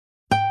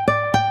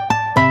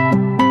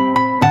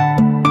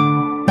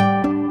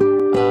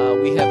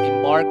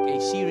mark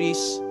a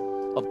series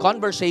of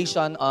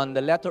conversation on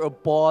the letter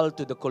of Paul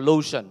to the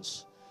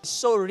Colossians. It's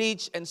so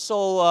rich and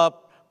so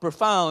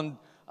profound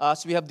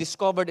as we have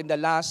discovered in the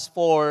last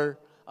four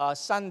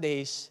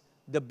Sundays,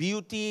 the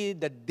beauty,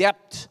 the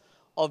depth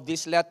of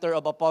this letter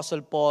of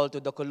Apostle Paul to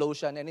the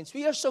Colossians. And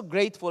we are so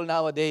grateful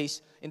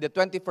nowadays in the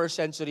 21st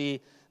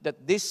century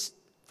that this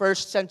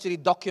first century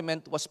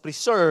document was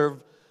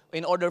preserved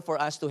in order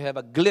for us to have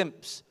a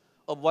glimpse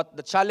of what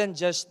the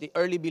challenges the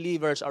early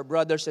believers, our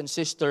brothers and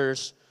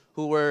sisters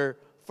who were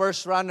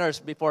first runners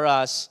before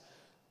us,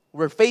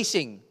 were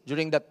facing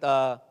during that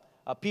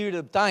period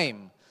of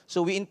time.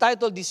 So we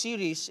entitled this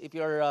series, if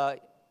you're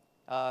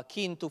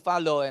keen to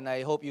follow, and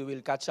I hope you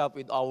will catch up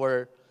with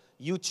our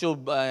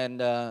YouTube and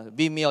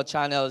Vimeo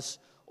channels,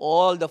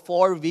 all the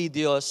 4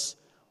 videos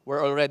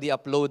were already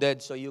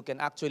uploaded, so you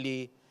can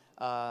actually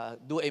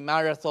do a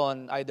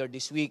marathon either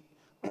this week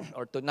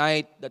or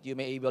tonight, that you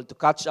may be able to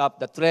catch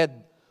up the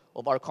thread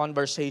of our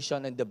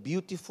conversation and the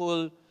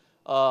beautiful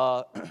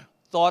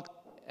thought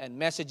and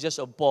messages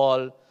of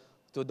Paul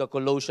to the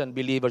Colossian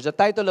believers. The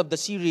title of the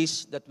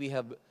series that we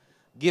have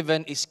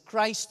given is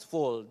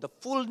CHRIST-FUL, the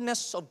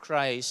fullness of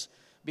Christ,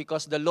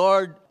 because the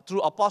Lord, through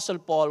Apostle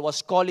Paul,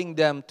 was calling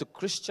them to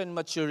Christian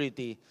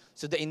maturity.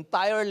 So the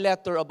entire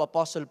letter of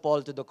Apostle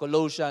Paul to the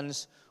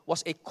Colossians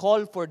was a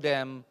call for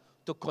them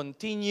to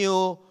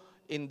continue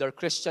in their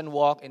Christian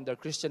walk, in their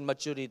Christian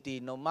maturity,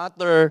 no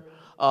matter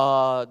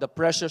the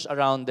pressures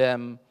around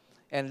them.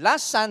 And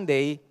last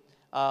Sunday,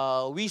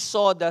 we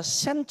saw the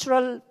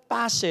central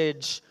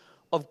passage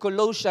of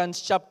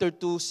Colossians chapter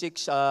 2,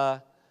 6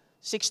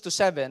 to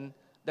 7,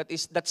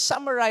 that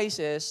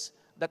summarizes,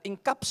 that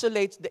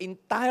encapsulates the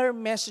entire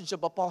message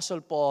of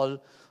Apostle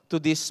Paul to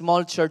this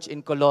small church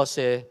in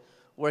Colossae,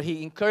 where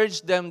he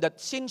encouraged them that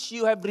since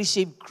you have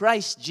received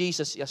Christ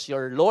Jesus as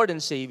your Lord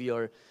and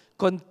Savior,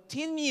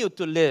 continue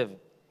to live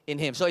in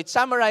Him. So it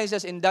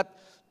summarizes in that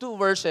 2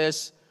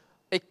 verses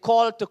a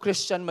call to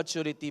Christian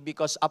maturity,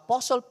 because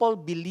Apostle Paul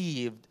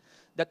believed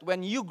that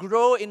when you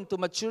grow into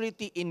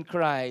maturity in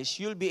Christ,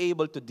 you'll be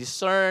able to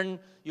discern,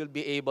 you'll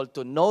be able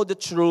to know the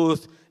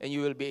truth, and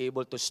you will be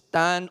able to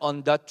stand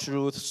on that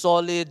truth,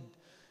 solid,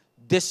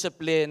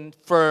 disciplined,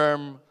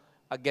 firm,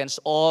 against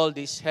all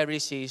these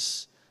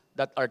heresies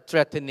that are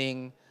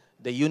threatening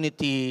the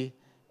unity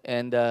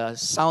and the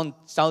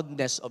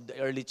soundness of the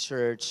early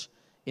church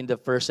in the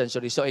first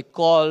century. So a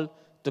call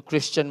to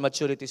Christian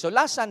maturity. So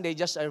last Sunday,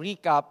 just a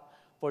recap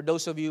for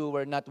those of you who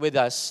were not with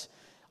us.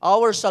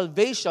 Our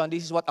salvation,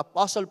 this is what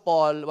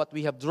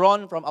we have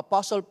drawn from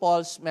Apostle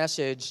Paul's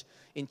message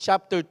in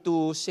chapter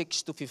 2,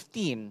 6 to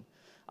 15.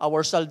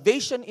 Our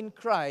salvation in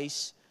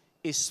Christ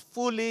is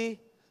fully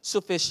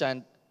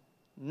sufficient,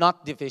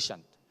 not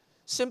deficient.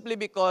 Simply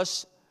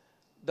because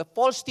the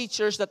false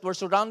teachers that were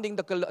surrounding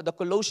the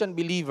Colossian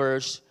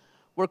believers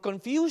were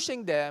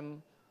confusing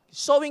them,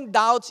 sowing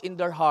doubts in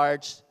their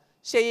hearts,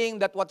 saying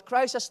that what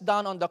Christ has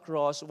done on the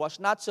cross was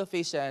not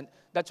sufficient.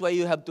 That's why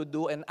you have to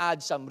do and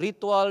add some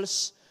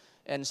rituals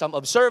and some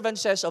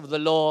observances of the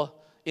law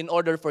in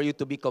order for you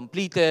to be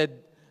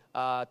completed,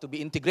 to be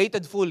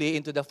integrated fully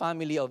into the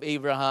family of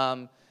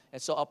Abraham.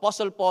 And so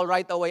Apostle Paul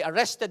right away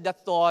arrested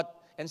that thought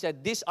and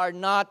said, these are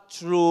not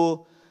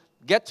true.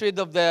 Get rid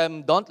of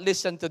them. Don't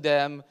listen to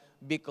them,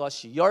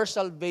 because your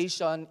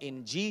salvation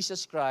in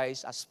Jesus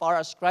Christ, as far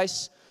as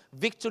Christ's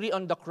victory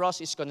on the cross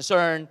is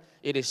concerned,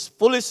 it is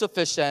fully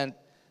sufficient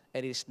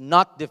and it is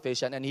not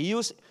deficient. And he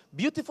used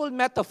beautiful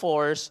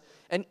metaphors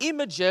and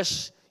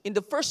images in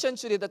the first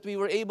century that we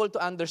were able to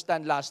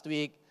understand last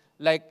week.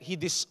 Like he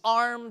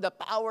disarmed the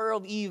power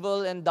of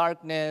evil and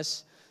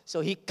darkness. So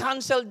he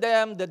canceled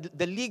them,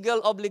 the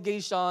legal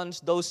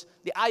obligations,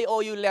 the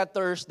IOU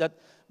letters that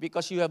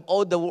because you have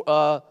owed the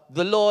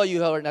law,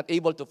 you are not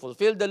able to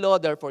fulfill the law,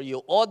 therefore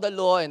you owe the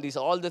law, and these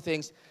are all the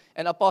things.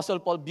 And Apostle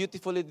Paul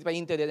beautifully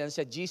painted it and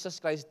said, Jesus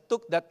Christ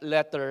took that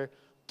letter,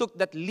 took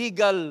that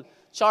legal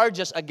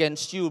charges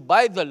against you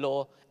by the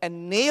law,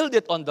 and nailed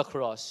it on the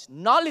cross,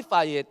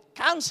 nullify it,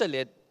 cancel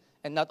it,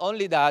 and not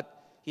only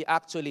that, he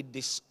actually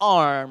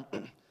disarmed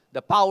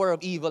the power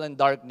of evil and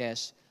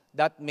darkness.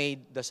 That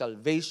made the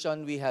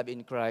salvation we have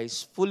in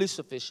Christ fully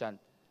sufficient,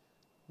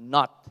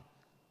 not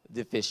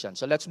deficient.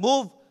 So let's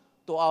move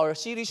to our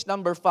series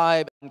number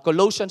 5,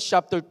 Colossians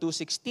chapter 2,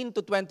 16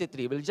 to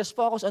 23. We'll just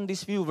focus on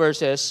these few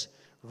verses.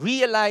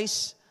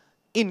 Realize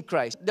in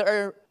Christ. There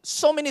are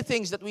so many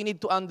things that we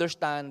need to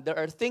understand. There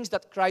are things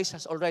that Christ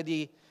has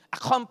already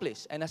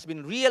accomplished and has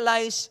been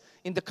realized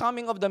in the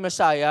coming of the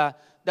Messiah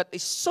that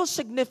is so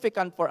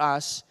significant for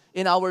us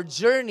in our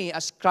journey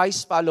as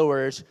Christ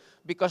followers,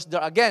 because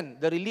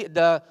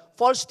the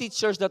false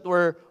teachers that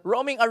were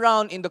roaming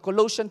around in the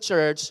Colossian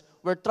church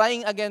were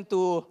trying again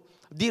to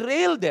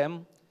derail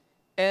them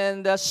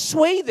and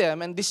sway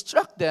them and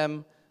distract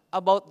them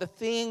about the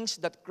things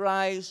that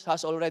Christ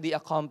has already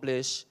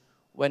accomplished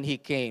when He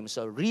came.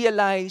 So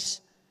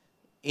realize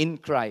in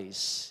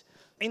Christ.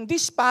 In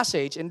this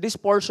passage, in this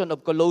portion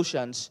of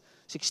Colossians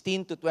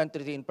 16 to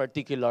 23 in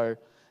particular,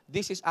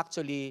 this is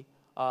actually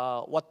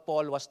what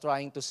Paul was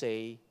trying to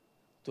say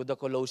to the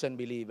Colossian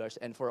believers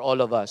and for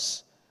all of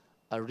us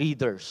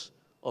readers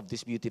of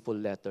this beautiful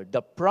letter.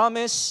 The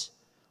promise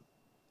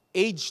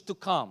age to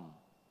come,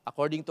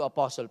 according to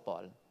Apostle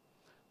Paul,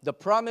 the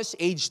promised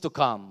age to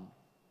come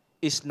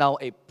is now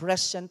a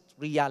present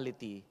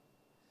reality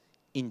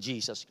in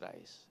Jesus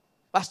Christ.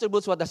 Pastor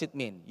Butch, what does it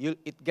mean?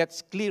 It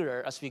gets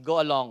clearer as we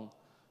go along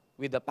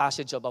with the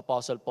passage of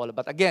Apostle Paul.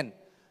 But again,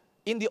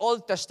 in the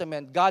Old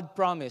Testament, God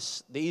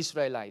promised the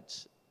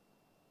Israelites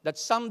that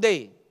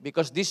someday,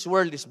 because this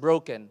world is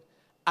broken,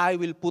 I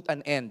will put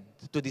an end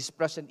to this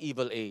present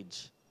evil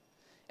age.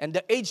 And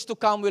the age to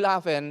come will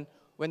happen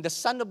when the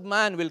Son of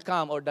Man will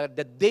come, or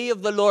the day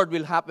of the Lord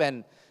will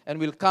happen and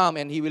will come,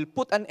 and He will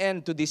put an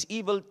end to this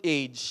evil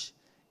age.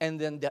 And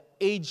then the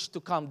age to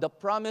come, the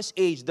promised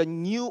age, the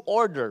new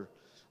order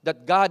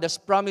that God has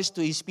promised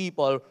to His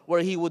people,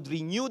 where He would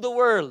renew the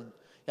world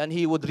and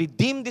He would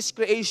redeem this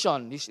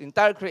creation, this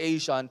entire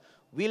creation,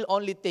 will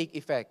only take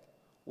effect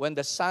when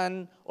the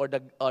Son or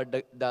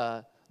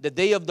the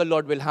day of the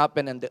Lord will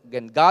happen, and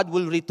again God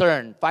will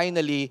return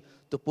finally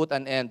to put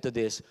an end to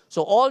this.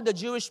 So all the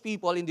Jewish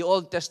people in the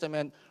Old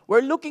Testament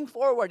were looking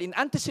forward in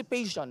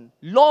anticipation,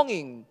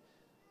 longing,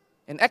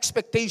 and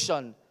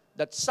expectation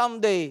that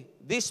someday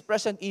this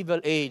present evil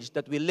age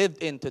that we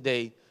lived in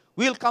today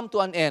will come to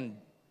an end.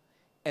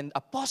 And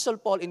Apostle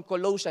Paul in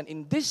Colossians,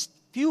 in these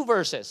few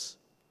verses,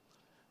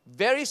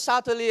 very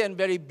subtly and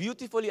very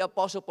beautifully,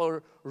 Apostle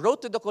Paul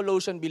wrote to the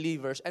Colossian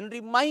believers and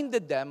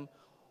reminded them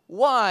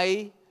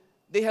why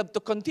they have to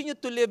continue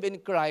to live in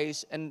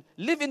Christ and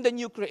live in the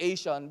new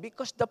creation,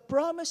 because the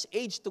promised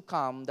age to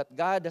come that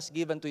God has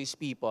given to His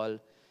people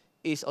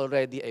is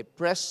already a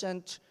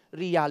present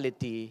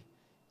reality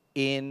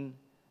in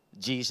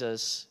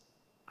Jesus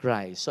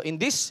Christ. So in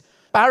this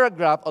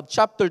paragraph of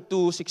chapter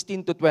 2,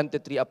 16 to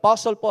 23,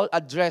 Apostle Paul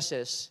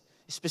addresses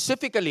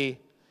specifically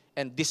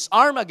and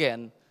disarm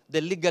again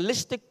the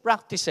legalistic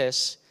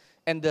practices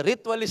and the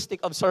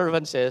ritualistic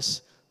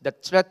observances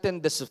that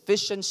threaten the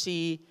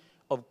sufficiency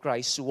of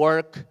Christ's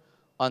work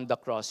on the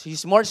cross.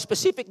 He's more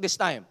specific this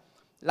time.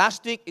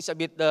 Last week is a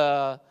bit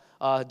the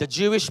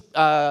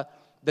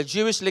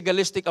Jewish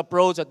legalistic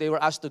approach that they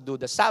were asked to do,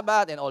 the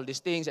Sabbath and all these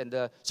things and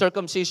the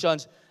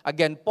circumcisions.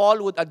 Again,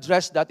 Paul would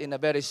address that in a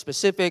very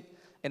specific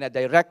and a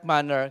direct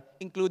manner,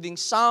 including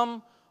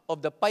some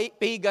of the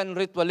pagan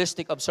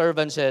ritualistic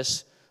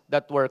observances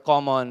that were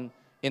common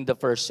in the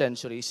first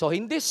century. So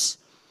in this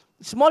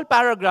small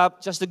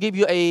paragraph, just to give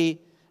you a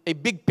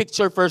big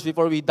picture first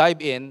before we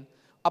dive in,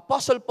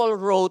 Apostle Paul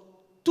wrote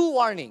 2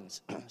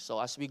 warnings. So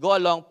as we go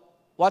along,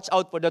 watch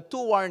out for the 2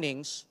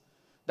 warnings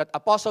that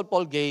Apostle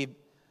Paul gave.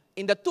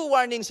 In the 2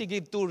 warnings, he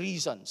gave 2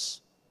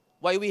 reasons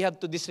why we have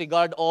to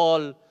disregard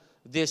all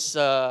this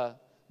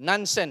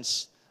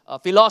nonsense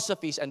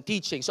philosophies and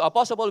teaching. So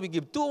Apostle Paul will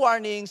give 2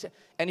 warnings,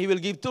 and he will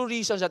give 2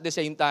 reasons at the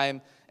same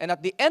time. And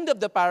at the end of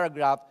the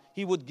paragraph,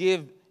 he would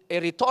give a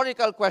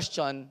rhetorical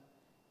question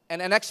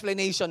and an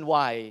explanation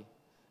why.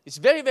 It's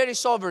very, very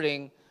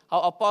sobering how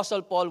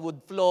Apostle Paul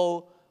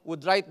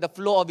would write the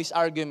flow of his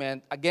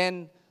argument,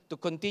 again, to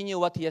continue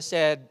what he has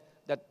said,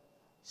 that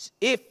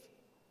if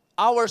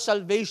our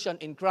salvation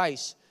in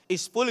Christ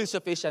is fully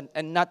sufficient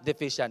and not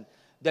deficient,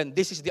 then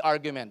this is the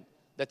argument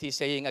that he's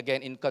saying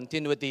again in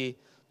continuity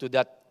to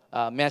that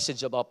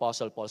message of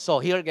Apostle Paul. So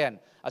here again,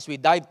 as we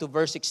dive to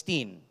verse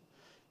 16,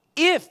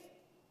 if,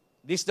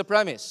 this is the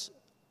premise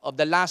of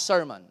the last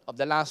sermon, of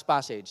the last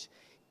passage,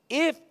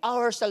 if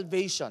our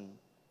salvation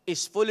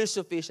is fully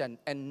sufficient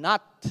and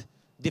not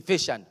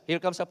deficient, here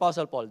comes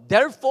Apostle Paul,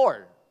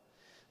 therefore,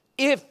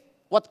 if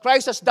what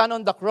Christ has done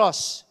on the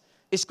cross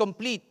is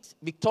complete,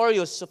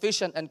 victorious,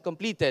 sufficient, and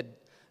completed,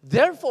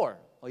 therefore,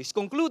 he's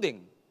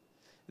concluding,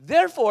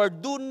 therefore,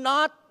 do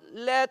not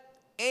let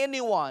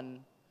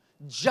anyone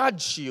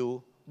judge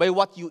you by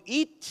what you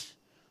eat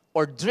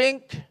or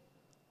drink,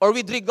 or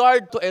with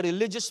regard to a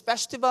religious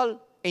festival,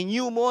 a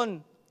new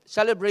moon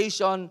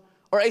celebration,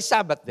 or a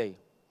Sabbath day.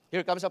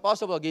 Here comes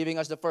Apostle Paul giving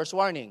us the first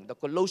warning. The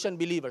Colossian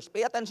believers,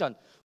 pay attention.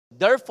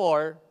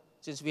 Therefore,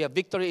 since we have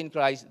victory in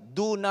Christ,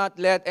 do not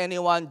let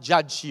anyone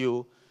judge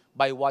you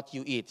by what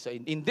you eat. So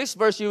in this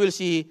verse, you will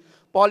see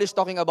Paul is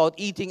talking about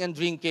eating and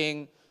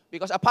drinking,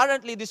 because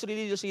apparently these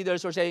religious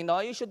leaders were saying, no,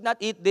 you should not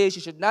eat this,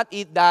 you should not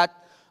eat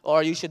that,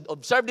 or you should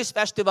observe this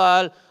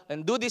festival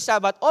and do this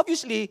Sabbath.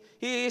 Obviously,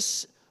 he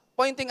is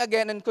pointing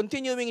again and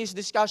continuing his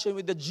discussion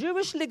with the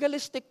Jewish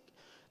legalistic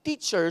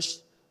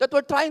teachers that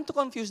were trying to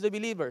confuse the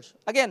believers.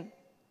 Again,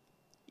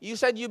 you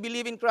said you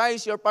believe in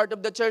Christ, you're part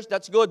of the church,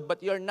 that's good,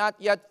 but you're not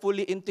yet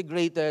fully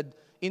integrated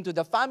into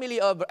the family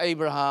of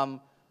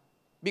Abraham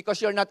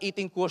because you're not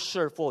eating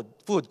kosher food.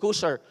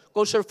 Kosher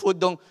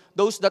food,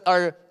 those that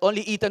are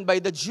only eaten by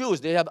the Jews.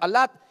 They have a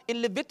lot.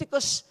 In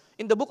Leviticus,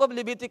 in the book of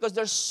Leviticus,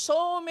 there's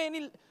so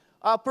many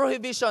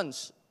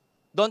prohibitions.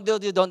 Don't do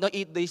this, don't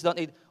eat this, don't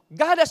eat.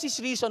 God has his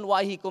reason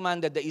why he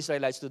commanded the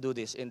Israelites to do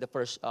this in the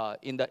first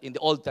in the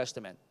Old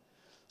Testament.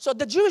 So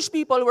the Jewish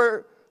people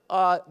were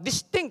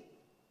distinct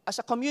as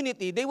a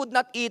community. They would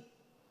not eat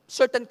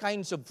certain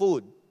kinds of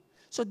food.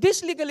 So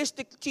these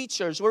legalistic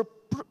teachers were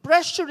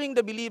pressuring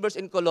the believers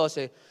in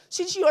Colossae,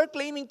 since you are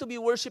claiming to be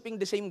worshiping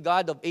the same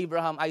God of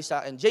Abraham,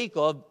 Isaac, and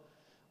Jacob,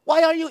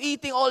 why are you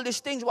eating all these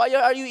things? Why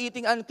are you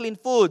eating unclean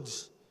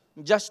foods?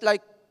 Just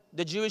like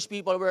the Jewish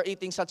people were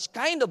eating such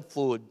kind of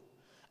food.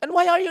 And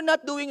why are you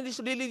not doing these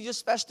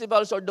religious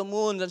festivals or the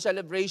moons and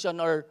celebration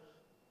or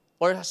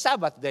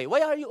Sabbath day?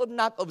 Why are you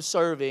not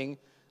observing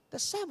the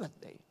Sabbath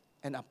day?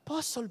 And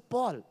Apostle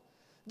Paul,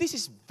 this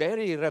is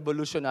very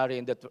revolutionary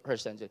in the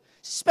first century,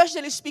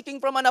 especially speaking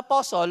from an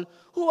apostle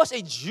who was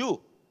a Jew.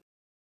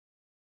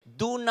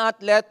 Do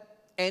not let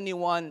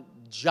anyone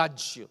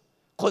judge you,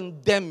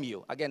 condemn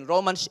you. Again,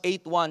 Romans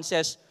 8:1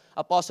 says,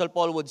 Apostle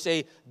Paul would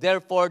say,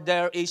 therefore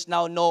there is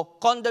now no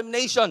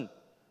condemnation.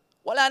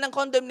 Wala nang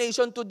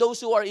condemnation to those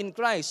who are in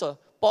Christ. So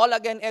Paul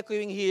again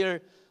echoing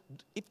here,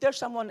 if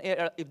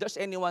there's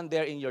anyone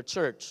there in your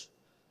church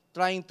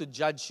trying to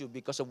judge you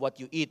because of what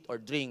you eat or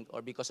drink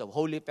or because of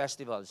holy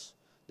festivals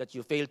that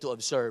you fail to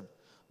observe,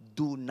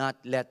 do not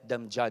let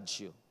them judge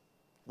you.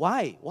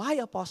 Why? Why,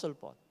 Apostle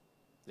Paul?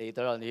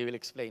 Later on, he will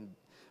explain.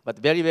 But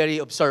very, very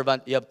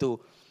observant. You have to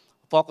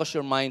focus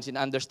your minds in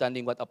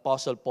understanding what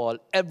Apostle Paul,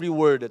 every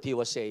word that he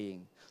was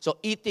saying. So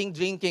eating,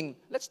 drinking,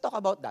 let's talk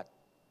about that.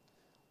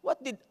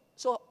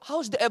 So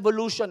how's the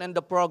evolution and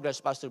the progress,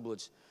 Pastor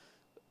Butch?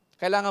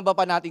 Kailangan ba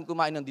pa natin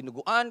kumain ng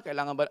dinuguan?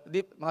 Kailangan ba,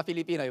 mga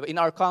Filipino, in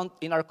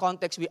our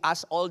context, we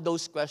ask all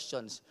those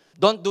questions.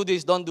 Don't do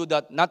this, don't do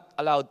that, not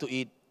allowed to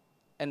eat.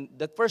 And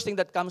the first thing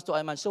that comes to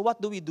our mind, so what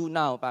do we do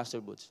now,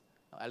 Pastor Butch?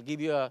 I'll give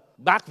you a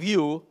back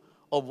view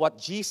of what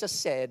Jesus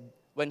said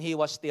when he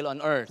was still on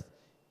earth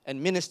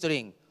and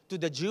ministering to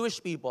the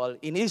Jewish people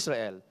in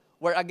Israel,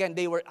 where again,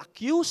 they were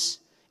accused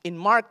in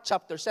Mark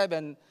chapter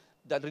 7,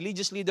 the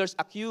religious leaders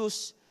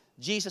accused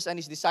Jesus and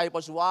his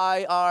disciples,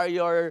 why are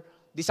your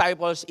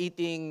disciples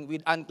eating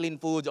with unclean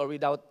foods or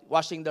without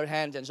washing their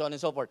hands and so on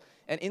and so forth.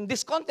 And in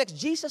this context,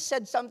 Jesus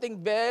said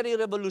something very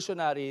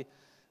revolutionary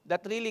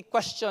that really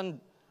questioned,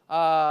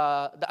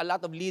 a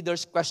lot of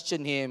leaders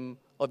questioned him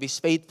of his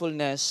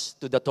faithfulness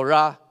to the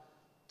Torah,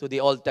 to the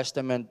Old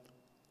Testament,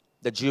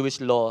 the Jewish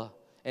law.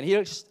 And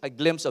here's a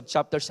glimpse of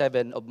chapter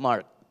 7 of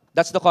Mark.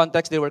 That's the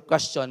context. They were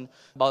questioned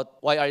about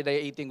why are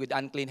they eating with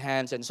unclean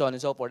hands and so on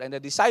and so forth. And the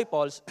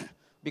disciples,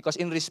 because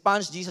in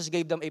response, Jesus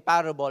gave them a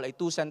parable, a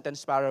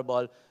 2-sentence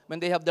parable. When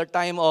they have their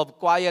time of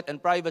quiet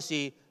and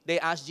privacy, they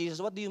asked Jesus,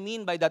 what do you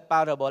mean by that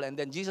parable? And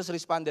then Jesus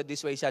responded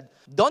this way, he said,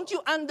 don't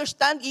you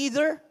understand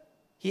either?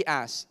 He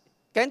asked,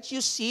 can't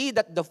you see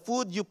that the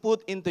food you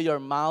put into your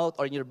mouth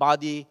or in your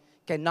body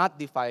cannot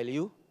defile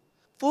you?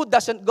 Food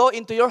doesn't go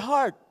into your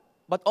heart,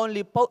 but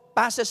only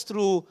passes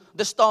through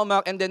the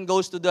stomach and then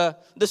goes to the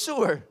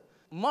sewer.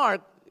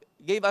 Mark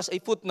gave us a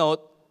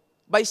footnote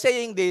by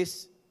saying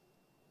this,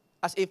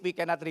 as if we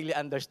cannot really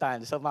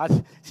understand. So Mark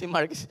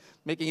is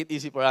making it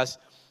easy for us.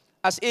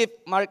 As if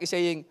Mark is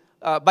saying,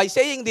 by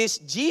saying this,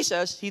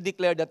 Jesus, he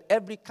declared that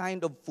every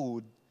kind of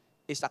food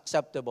is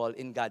acceptable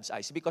in God's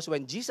eyes. Because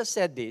when Jesus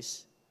said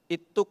this,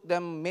 it took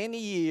them many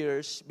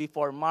years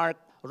before Mark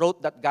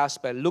wrote that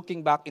gospel,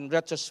 looking back in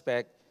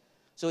retrospect.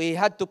 So he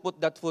had to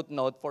put that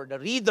footnote for the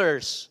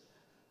readers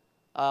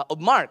of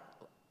Mark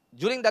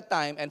during that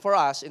time, and for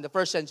us in the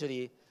first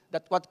century,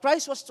 that what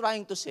Christ was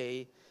trying to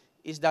say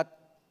is that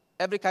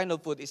every kind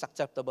of food is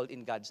acceptable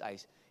in God's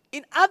eyes.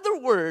 In other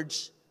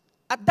words,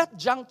 at that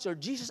juncture,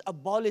 Jesus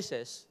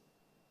abolishes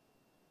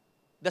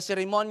the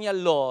ceremonial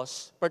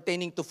laws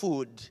pertaining to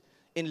food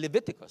in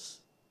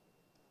Leviticus.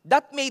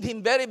 That made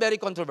him very, very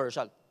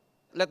controversial.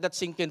 Let that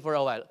sink in for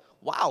a while.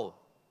 Wow.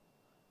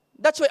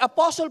 That's why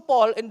Apostle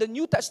Paul in the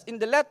New Testament, in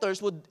the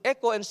letters, would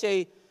echo and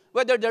say,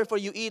 whether therefore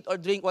you eat or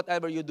drink,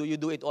 whatever you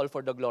do it all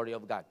for the glory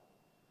of God.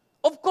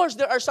 Of course,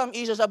 there are some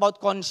issues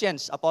about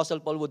conscience. Apostle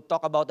Paul would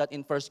talk about that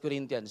in 1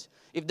 Corinthians.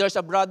 If there's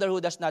a brother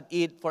who does not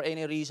eat for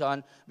any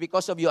reason,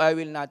 because of you, I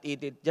will not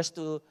eat it.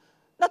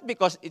 Not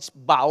because it's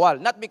bawal,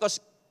 not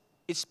because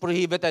it's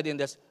prohibited in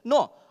this.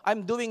 No,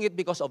 I'm doing it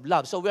because of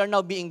love. So we are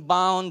now being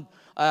bound,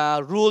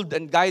 ruled,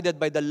 and guided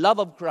by the love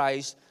of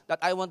Christ that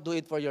I won't do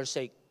it for your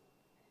sake.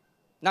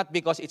 Not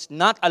because it's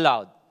not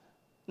allowed.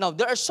 Now,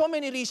 there are so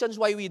many reasons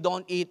why we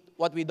don't eat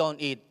what we don't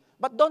eat.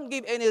 But don't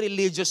give any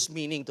religious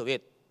meaning to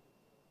it.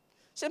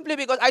 Simply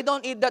because I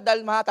don't eat that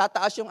dahil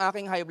matataas yung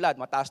aking high blood.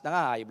 Mataas na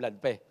nga, high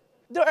blood pa eh.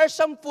 There are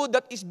some food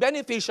that is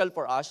beneficial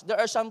for us. There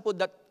are some food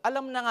that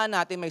alam na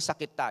nga natin may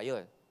sakit tayo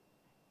eh.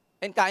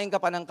 And kain ka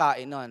pa ng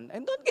kain nun.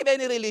 And don't give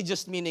any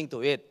religious meaning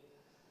to it.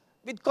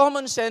 With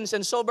common sense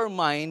and sober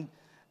mind,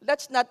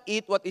 let's not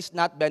eat what is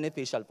not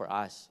beneficial for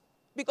us.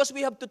 Because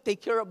we have to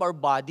take care of our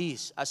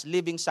bodies as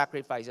living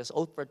sacrifices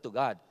offered to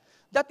God.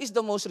 That is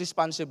the most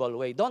responsible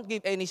way. Don't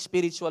give any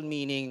spiritual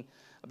meaning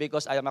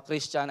because I am a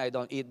Christian, I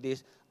don't eat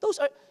this.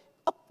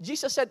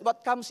 Jesus said,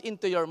 what comes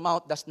into your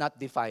mouth does not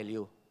defile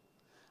you.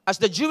 As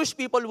the Jewish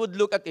people would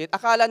look at it,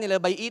 akala nila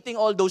by eating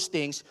all those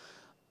things,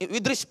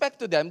 with respect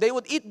to them, they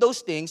would eat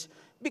those things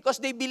because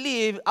they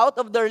believe out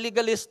of their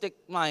legalistic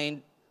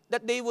mind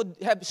that they would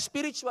have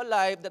spiritual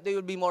life, that they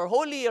would be more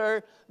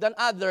holier than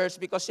others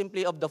because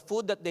simply of the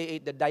food that they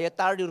ate, the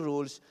dietary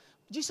rules.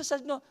 Jesus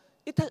said, no,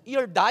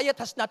 Your diet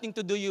has nothing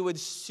to do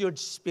with your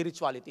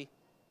spirituality.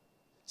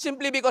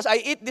 Simply because I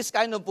eat this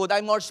kind of food,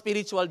 I'm more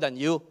spiritual than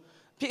you.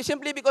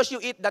 Simply because you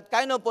eat that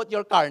kind of food,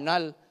 you're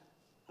carnal.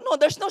 No,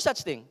 there's no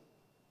such thing.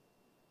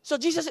 So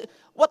Jesus,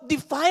 what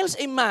defiles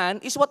a man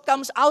is what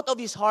comes out of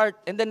his heart.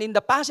 And then in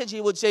the passage,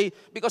 he would say,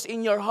 because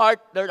in your heart,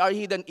 there are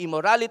hidden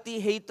immorality,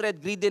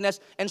 hatred,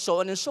 greediness, and so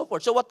on and so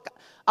forth. So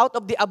out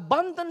of the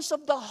abundance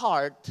of the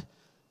heart,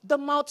 the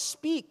mouth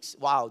speaks.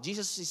 Wow,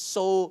 Jesus is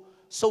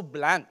so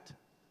blunt.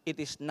 It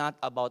is not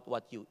about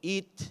what you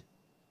eat,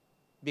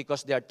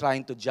 because they are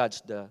trying to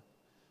judge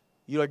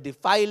you are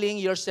defiling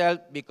yourself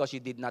because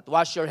you did not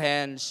wash your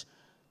hands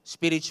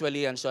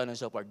spiritually and so on and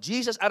so forth.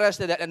 Jesus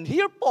arrested that. And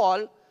here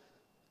Paul,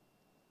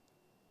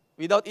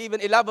 without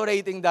even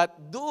elaborating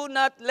that, do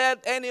not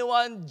let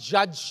anyone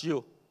judge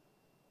you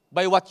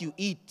by what you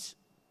eat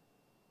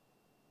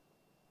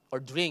or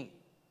drink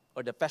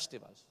or the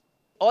festivals.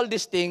 All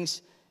these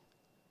things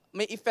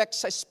may affect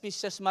sa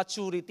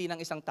maturity ng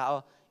isang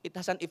tao. It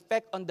has an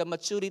effect on the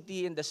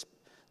maturity and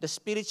the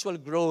spiritual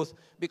growth,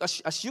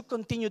 because as you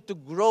continue to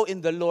grow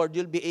in the Lord,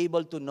 you'll be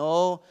able to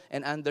know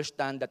and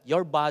understand that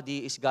your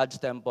body is God's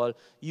temple.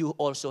 You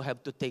also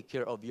have to take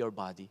care of your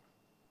body.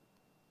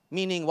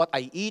 Meaning what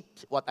I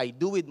eat, what I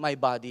do with my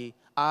body,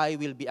 I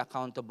will be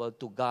accountable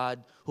to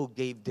God who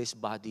gave this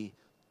body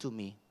to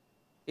me.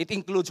 It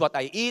includes what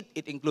I eat,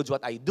 it includes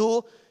what I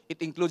do,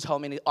 it includes how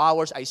many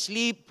hours I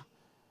sleep,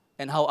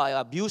 and how I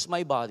abuse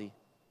my body.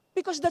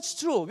 Because that's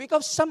true.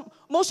 Because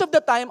most of the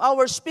time,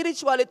 our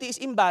spirituality is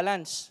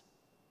imbalanced.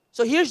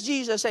 So here's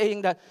Jesus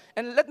saying that.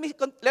 And let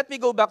me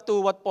go back to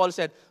what Paul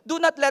said. Do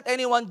not let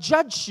anyone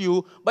judge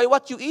you by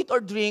what you eat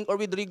or drink, or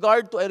with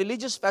regard to a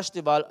religious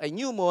festival, a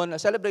new moon, a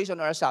celebration,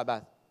 or a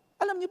Sabbath.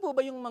 Alam niyo po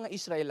ba yung mga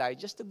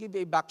Israelites, just to give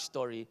you a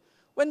backstory,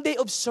 when they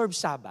observe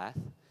Sabbath,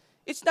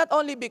 it's not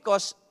only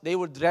because they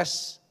would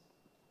dress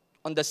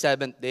on the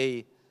seventh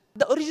day.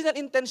 The original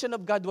intention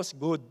of God was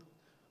good.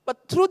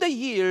 But through the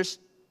years,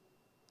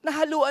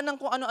 nahaluan ng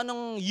kung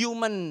ano-anong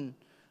human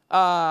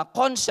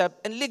concept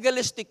and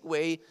legalistic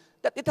way,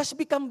 that it has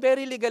become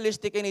very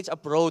legalistic in its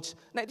approach.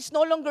 Na it's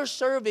no longer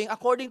serving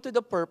according to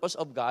the purpose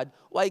of God,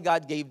 why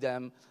God gave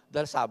them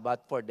the Sabbath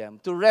for them.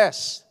 To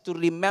rest, to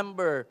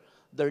remember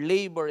their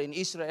labor in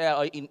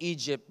Israel or in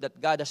Egypt that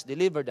God has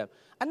delivered them.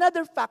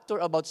 Another factor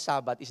about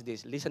Sabbath is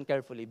this. Listen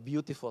carefully,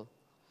 beautiful.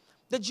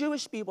 The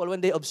Jewish people, when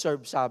they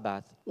observe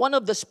Sabbath, one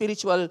of the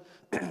spiritual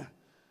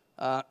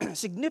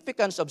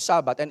significance of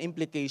Sabbath and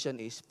implication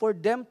is for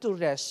them to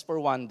rest for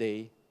one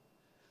day,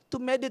 to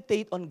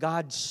meditate on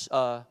God's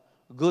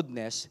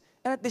goodness,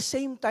 and at the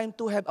same time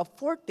to have a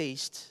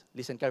foretaste.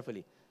 Listen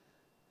carefully.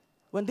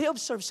 When they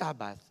observe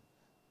Sabbath,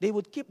 they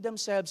would keep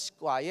themselves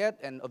quiet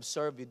and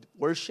observe with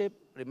worship,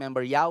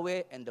 remember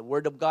Yahweh and the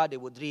Word of God. They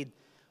would read.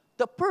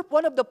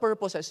 One of the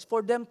purposes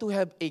for them to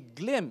have a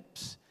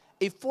glimpse,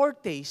 a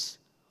foretaste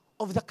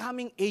of the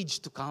coming age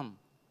to come.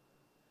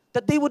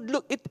 That they would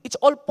look, it's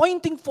all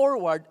pointing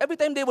forward. Every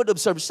time they would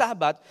observe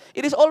Sabbath,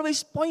 it is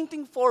always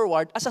pointing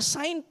forward as a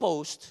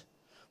signpost.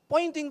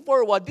 Pointing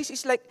forward, this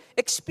is like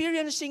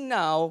experiencing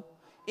now,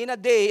 in a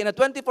day, in a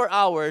 24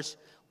 hours,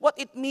 what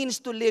it means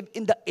to live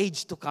in the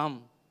age to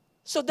come.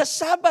 So the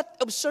Sabbath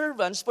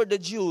observance for the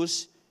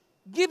Jews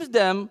gives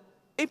them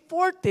a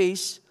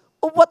foretaste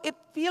of what it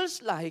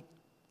feels like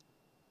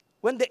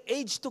when the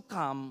age to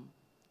come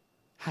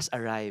has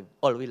arrived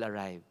or will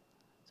arrive.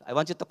 So I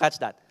want you to catch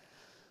that.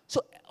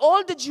 So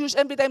all the Jews,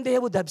 every time they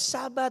would have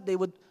Sabbath,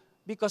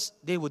 because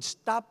they would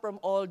stop from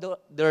all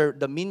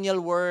the menial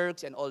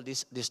works and all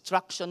these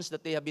distractions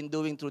that they have been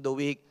doing through the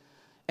week,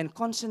 and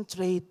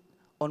concentrate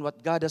on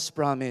what God has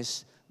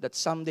promised, that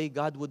someday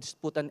God would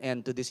put an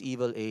end to this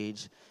evil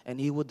age, and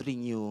He would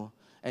renew,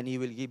 and He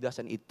will give us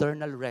an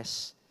eternal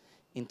rest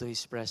into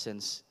His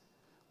presence,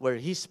 where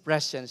His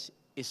presence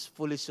is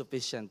fully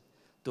sufficient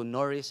to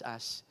nourish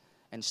us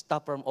and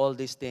stop from all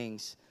these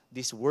things,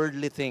 these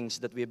worldly things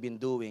that we have been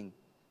doing,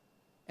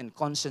 and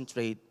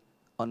concentrate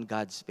on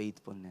God's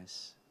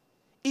faithfulness.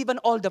 Even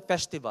all the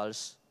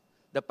festivals,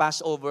 the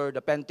Passover,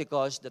 the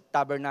Pentecost, the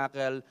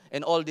Tabernacle,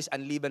 and all this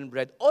unleavened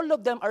bread, all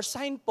of them are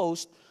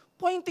signposts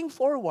pointing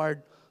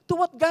forward to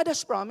what God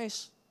has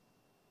promised.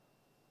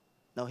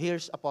 Now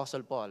here's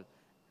Apostle Paul.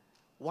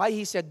 Why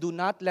he said, do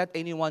not let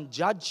anyone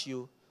judge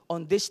you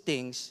on these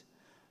things,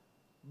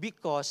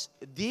 because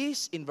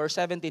these, in verse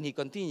 17 he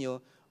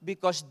continued,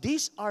 because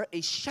these are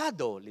a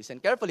shadow. Listen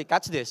carefully,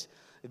 catch this.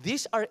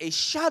 These are a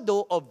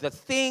shadow of the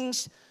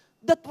things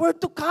that were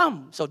to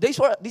come. So these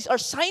are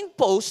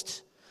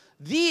signposts.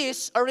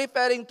 These are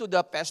referring to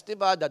the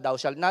festival, that thou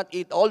shalt not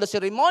eat, all the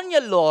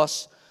ceremonial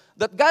laws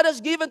that God has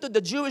given to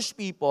the Jewish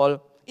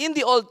people in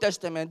the Old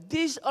Testament.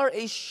 These are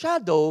a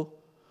shadow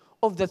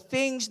of the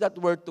things that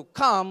were to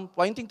come,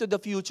 pointing to the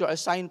future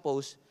as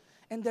signposts.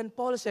 And then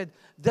Paul said,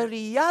 the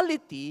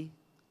reality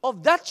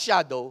of that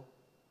shadow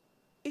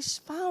is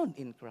found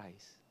in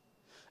Christ.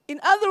 In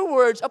other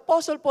words,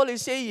 Apostle Paul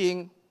is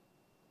saying,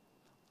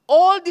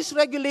 all these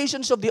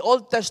regulations of the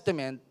Old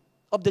Testament,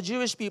 of the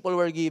Jewish people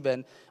were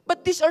given,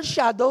 but these are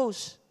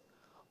shadows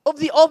of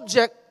the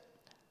object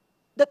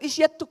that is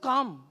yet to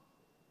come.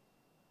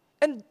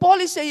 And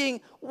Paul is saying,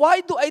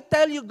 why do I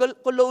tell you,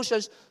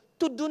 Colossians,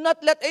 to do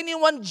not let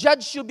anyone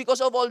judge you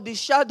because of all this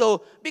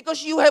shadow?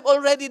 Because you have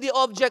already the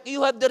object,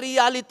 you have the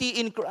reality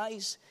in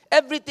Christ.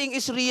 Everything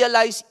is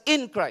realized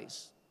in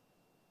Christ.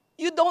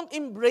 You don't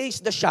embrace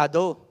the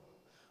shadow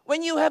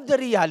when you have the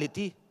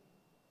reality.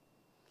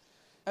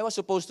 I was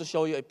supposed to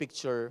show you a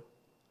picture.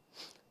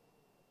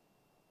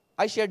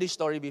 I shared this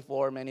story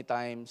before many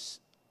times.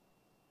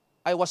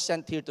 I was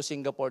sent here to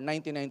Singapore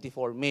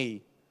 1994,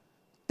 May.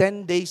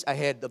 10 days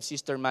ahead of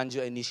Sister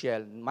Manju and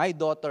Nichelle.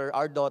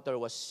 Our daughter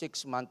was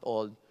 6 months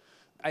old.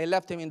 I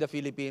left him in the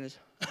Philippines.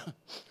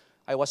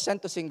 I was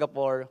sent to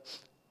Singapore.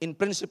 In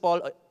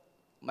principle,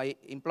 my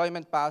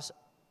employment pass,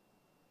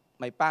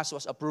 my pass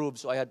was approved,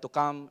 so I had to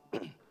come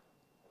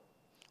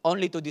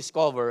only to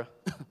discover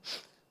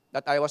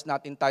that I was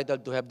not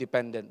entitled to have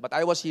dependent. But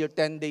I was here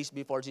 10 days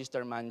before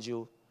Sister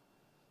Manju.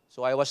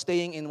 So I was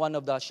staying in one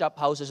of the shop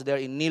houses there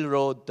in Neil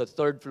Road, the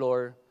 3rd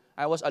floor.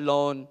 I was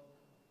alone.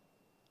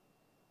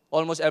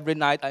 Almost every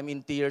night, I'm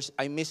in tears.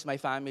 I miss my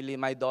family,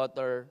 my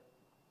daughter,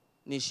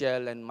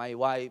 Nichelle, and my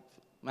wife,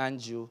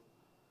 Manju.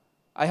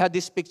 I had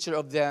this picture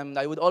of them.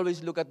 I would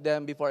always look at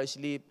them before I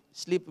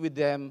sleep with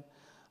them,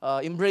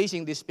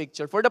 embracing this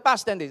picture. For the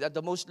past 10 days, at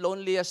the most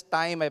loneliest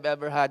time I've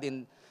ever had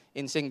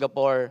in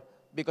Singapore,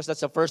 because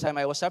that's the first time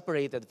I was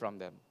separated from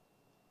them.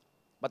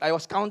 But I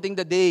was counting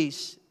the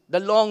days, the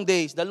long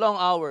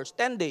hours,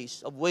 10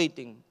 days of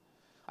waiting.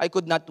 I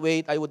could not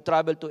wait. I would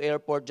travel to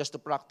airport just to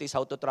practice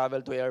how to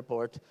travel to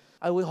airport.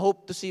 I would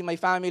hope to see my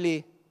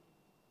family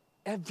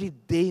every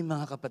day,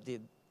 mga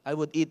kapatid. I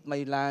would eat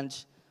my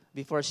lunch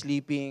before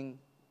sleeping.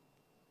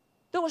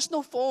 There was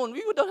no phone.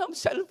 We don't have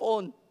cell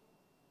phone.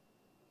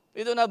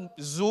 We don't have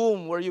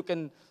Zoom where you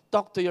can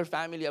talk to your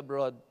family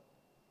abroad,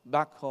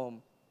 back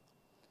home.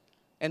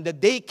 And the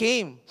day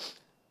came.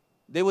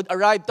 They would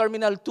arrive,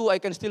 Terminal 2, I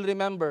can still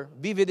remember,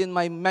 vivid in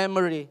my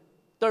memory.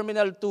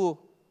 Terminal 2,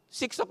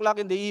 6 o'clock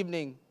in the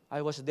evening.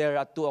 I was there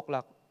at 2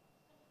 o'clock.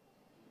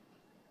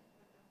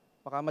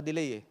 Baka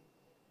ma-delay eh.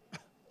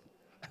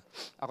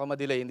 Ako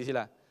ma-delay, hindi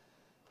sila.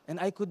 And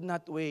I could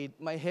not wait.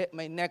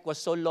 My neck was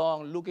so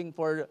long looking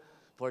for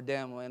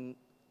them.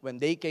 When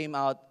they came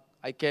out,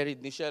 I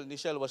carried Nichelle.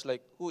 Nichelle was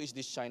like, who is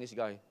this Chinese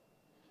guy?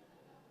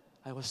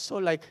 I was so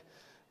like,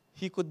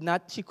 she could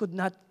not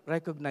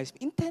recognize me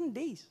in 10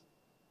 days.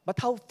 But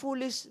how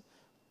foolish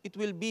it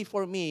will be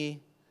for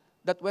me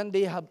that when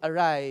they have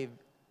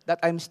arrived, that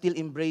I'm still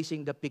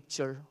embracing the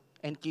picture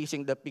and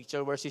kissing the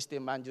picture where Sister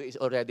Manju is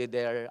already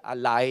there,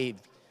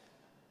 alive,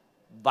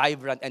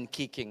 vibrant, and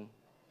kicking.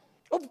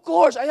 Of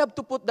course, I have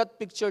to put that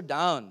picture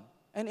down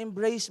and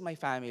embrace my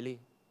family.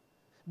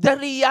 The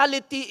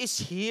reality is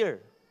here.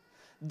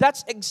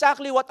 That's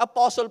exactly what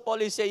Apostle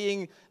Paul is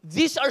saying.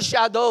 These are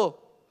shadow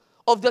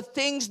of the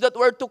things that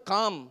were to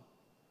come.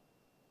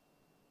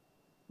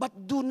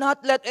 But do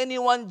not let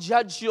anyone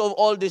judge you of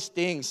all these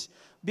things,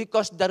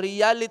 because the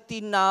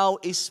reality now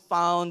is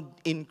found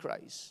in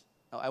Christ.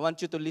 Now, I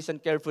want you to listen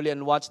carefully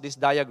and watch this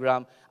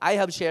diagram. I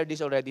have shared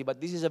this already,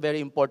 but this is a very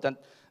important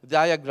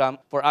diagram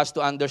for us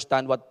to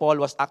understand what Paul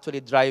was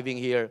actually driving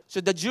here. So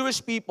the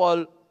Jewish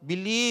people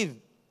believe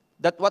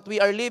that what we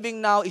are living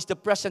now is the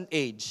present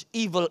age,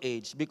 evil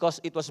age, because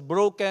it was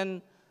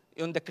broken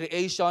in the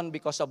creation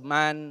because of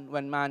man,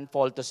 when man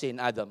fell to sin,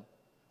 Adam.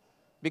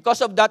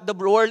 Because of that, the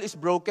world is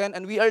broken,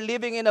 and we are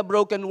living in a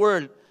broken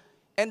world.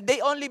 And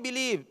they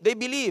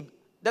believe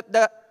that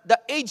the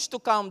age to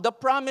come, the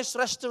promised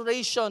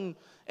restoration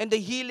and the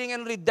healing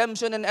and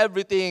redemption and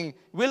everything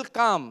will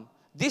come.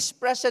 This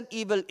present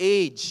evil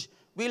age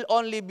will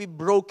only be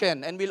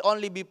broken and will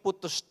only be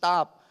put to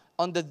stop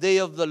on the day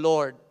of the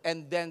Lord.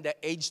 And then the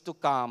age to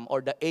come, or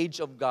the age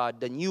of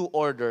God, the new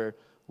order,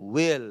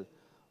 will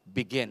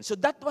begin. So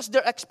that was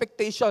their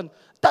expectation.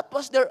 That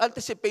was their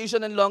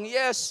anticipation and long.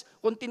 Yes,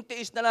 kung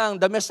tintiis na lang,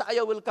 the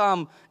Messiah will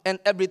come and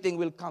everything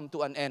will come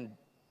to an end.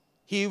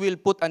 He will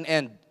put an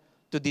end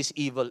to this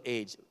evil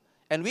age.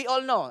 And we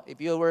all know,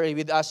 if you were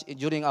with us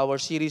during our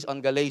series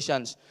on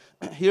Galatians,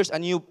 here's a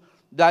new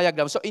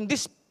diagram. So in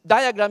this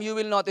diagram, you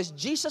will notice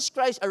Jesus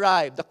Christ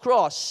arrived, the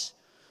cross.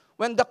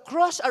 When the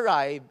cross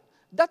arrived,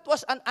 that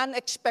was an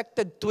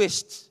unexpected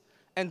twist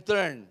and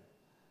turn.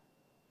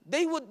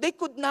 They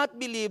could not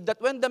believe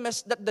that when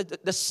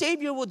the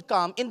Savior would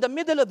come in the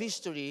middle of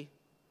history,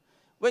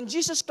 when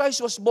Jesus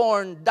Christ was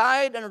born,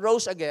 died, and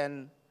rose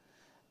again,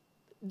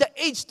 the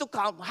age to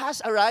come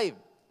has arrived.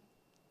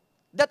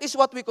 That is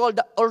what we call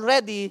the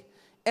already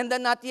and the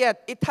not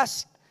yet.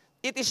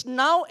 It is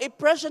now a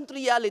present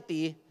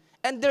reality,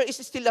 and there is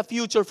still a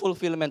future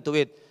fulfillment to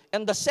it.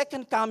 And the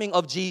second coming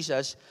of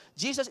Jesus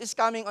is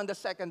coming on the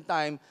second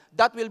time.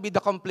 That will be the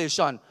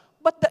completion.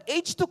 But the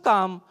age to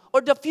come,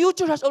 or the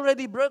future, has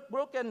already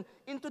broken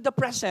into the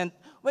present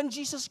when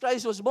Jesus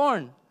Christ was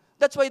born.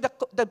 That's why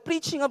the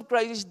preaching of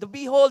Christ is,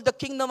 behold, the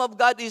kingdom of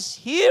God is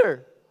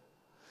here.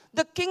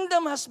 The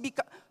kingdom has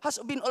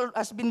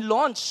been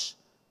launched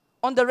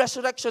on the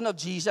resurrection of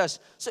Jesus.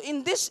 So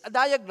in this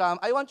diagram,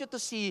 I want you to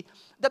see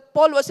that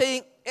Paul was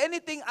saying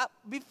anything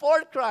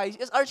before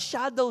Christ are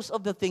shadows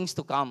of the things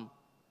to come.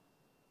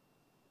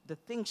 The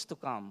things to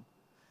come.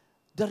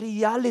 The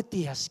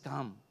reality has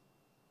come.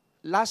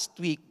 Last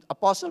week,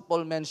 Apostle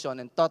Paul mentioned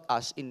and taught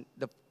us in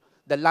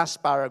the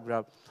last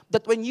paragraph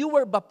that when you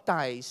were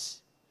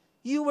baptized,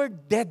 you were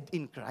dead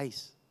in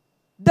Christ.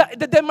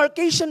 The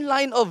demarcation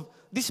line of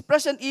this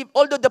present evil,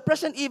 although the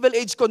present evil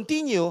age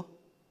continue,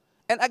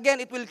 and again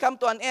it will come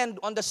to an end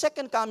on the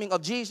second coming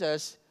of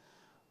Jesus,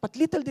 but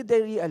little did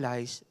they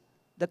realize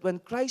that when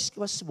Christ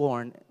was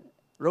born,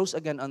 rose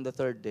again on the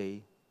third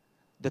day,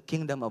 the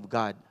kingdom of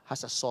God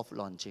has a soft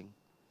launching.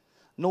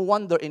 No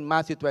wonder in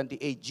Matthew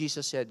 28,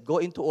 Jesus said, go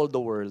into all the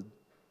world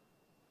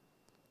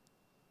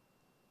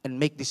and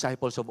make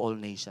disciples of all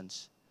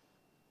nations.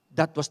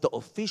 That was the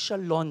official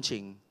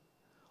launching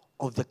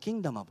of the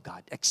kingdom of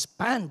God.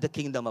 Expand the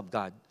kingdom of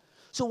God.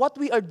 So what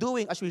we are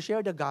doing as we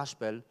share the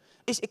gospel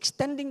is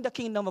extending the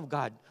kingdom of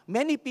God.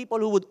 Many people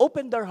who would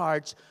open their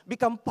hearts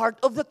become part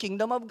of the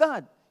kingdom of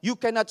God. You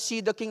cannot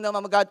see the kingdom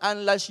of God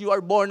unless you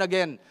are born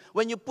again.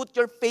 When you put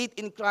your faith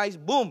in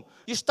Christ, boom,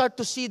 you start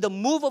to see the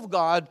move of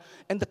God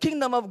and the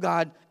kingdom of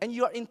God, and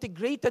you are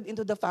integrated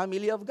into the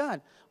family of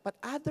God. But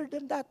other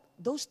than that,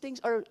 those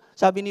things are,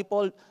 sabi ni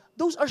Paul,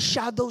 those are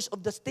shadows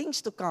of the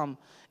things to come.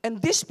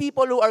 And these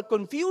people who are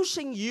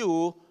confusing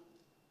you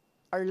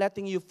are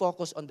letting you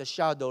focus on the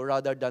shadow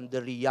rather than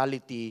the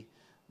reality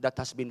that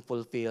has been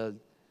fulfilled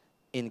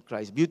in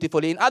Christ.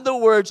 Beautifully. In other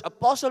words,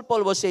 Apostle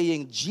Paul was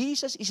saying,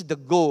 Jesus is the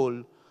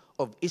goal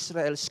of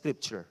Israel's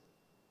scripture.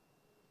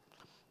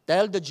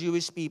 Tell the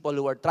Jewish people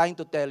who are trying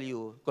to tell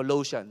you,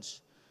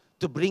 Colossians,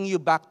 to bring you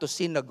back to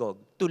synagogue,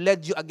 to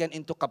lead you again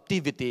into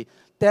captivity,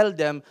 tell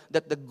them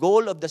that the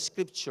goal of the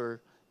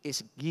scripture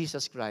is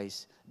Jesus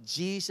Christ.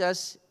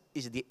 Jesus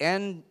is the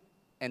end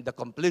and the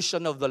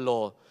completion of the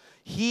law.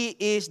 He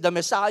is the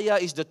Messiah,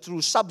 is the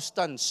true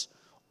substance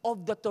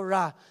of the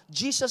Torah.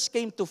 Jesus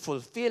came to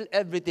fulfill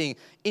everything.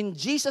 In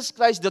Jesus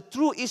Christ, the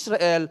true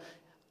Israel,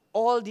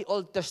 all the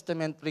Old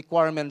Testament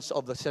requirements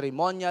of the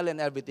ceremonial and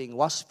everything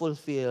was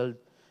fulfilled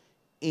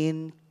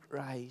in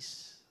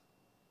Christ.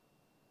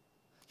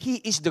 He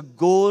is the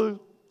goal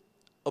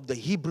of the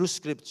Hebrew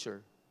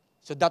scripture.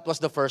 So that was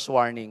the first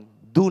warning.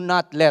 Do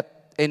not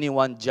let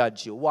anyone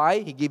judge you. Why?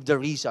 He gave the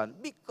reason.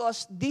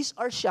 Because these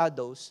are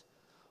shadows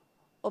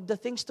of the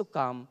things to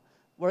come,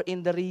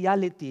 wherein the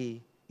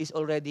reality is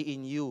already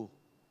in you.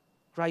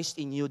 Christ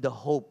in you, the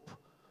hope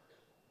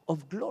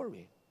of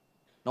glory.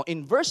 Now,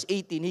 in verse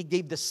 18, he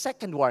gave the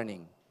second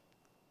warning.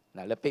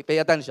 Now, pay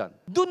attention.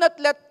 Do not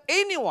let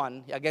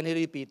anyone, again he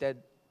repeated,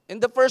 in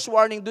the first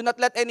warning, do not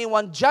let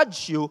anyone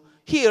judge you.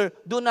 Here,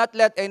 do not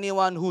let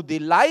anyone who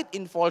delight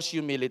in false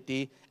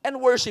humility and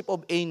worship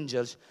of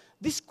angels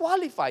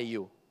disqualify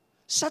you.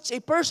 Such a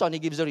person, he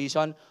gives a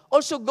reason,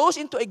 also goes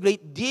into a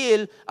great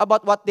deal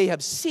about what they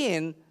have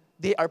seen.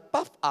 They are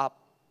puffed up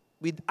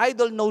with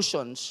idle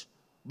notions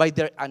by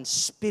their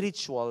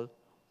unspiritual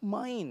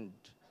mind.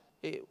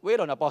 Hey, wait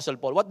on, Apostle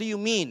Paul. What do you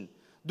mean?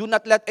 Do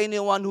not let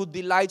anyone who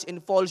delights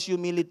in false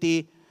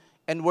humility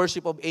and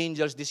worship of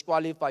angels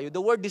disqualify you.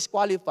 The word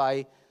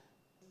disqualify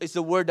is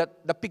the word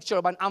the picture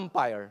of an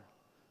umpire.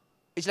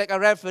 It's like a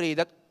referee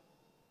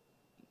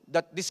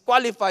that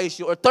disqualifies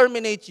you or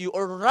terminates you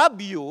or rob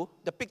you.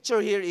 The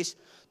picture here is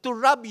to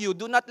rob you.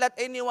 Do not let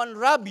anyone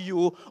rob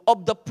you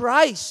of the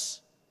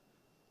prize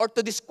or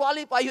to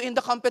disqualify you in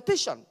the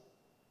competition.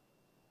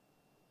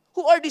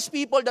 Who are these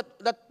people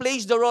that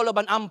plays the role of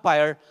an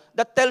umpire,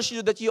 that tells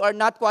you that you are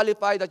not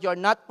qualified, that you are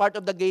not part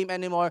of the game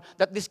anymore,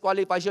 that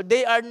disqualifies you?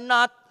 They are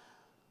not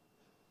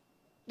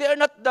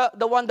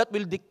the one that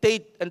will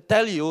dictate and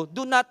tell you,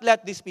 do not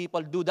let these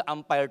people do the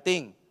umpire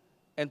thing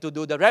and to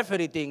do the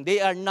referee thing.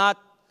 They are not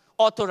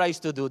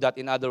authorized to do that,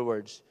 in other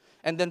words.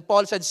 And then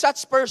Paul said,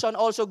 such person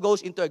also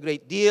goes into a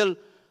great deal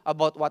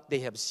about what they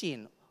have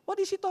seen. What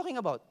is he talking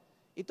about?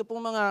 Ito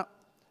pong mga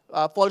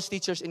false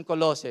teachers in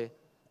Colossae,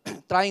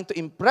 trying to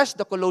impress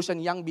the Colossian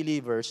young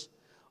believers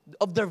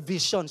of their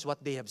visions,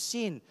 what they have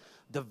seen.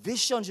 The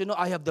visions,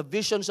 I have the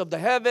visions of the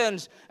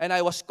heavens, and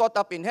I was caught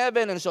up in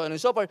heaven, and so on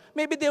and so forth.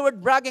 Maybe they were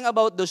bragging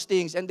about those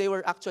things, and they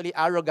were actually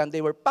arrogant.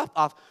 They were puffed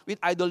up with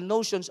idle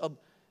notions of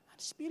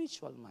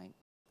spiritual mind.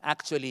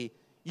 Actually,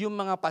 yung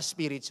mga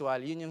pa-spiritual,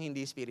 yun yung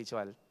hindi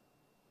spiritual.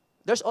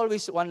 There's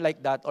always one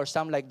like that, or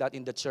some like that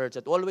in the church,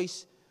 that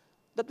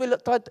will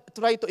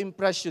try to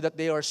impress you that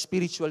they are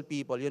spiritual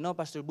people.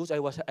 Pastor Boots,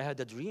 I had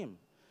a dream.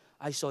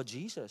 I saw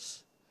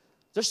Jesus.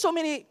 There's so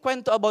many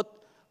kwento about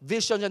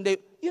visions, and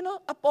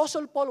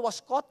Apostle Paul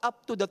was caught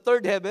up to the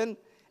third heaven,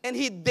 and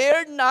he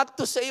dared not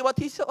to say what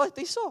he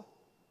saw.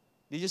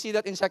 Did you see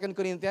that in 2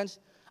 Corinthians?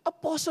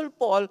 Apostle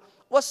Paul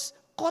was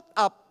caught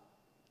up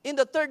in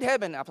the third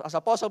heaven, as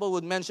Apostle Paul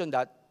would mention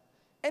that,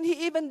 and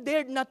he even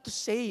dared not to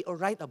say or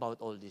write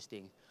about all these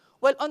things.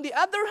 Well, on the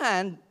other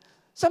hand,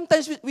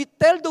 sometimes we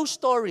tell those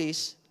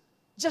stories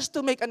just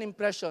to make an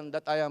impression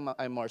that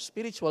I'm more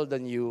spiritual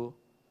than you,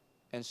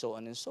 and so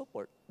on and so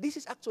forth. This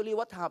is actually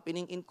what's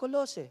happening in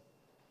Colossae.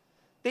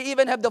 They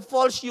even have the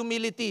false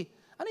humility.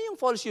 Ano yung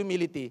false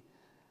humility?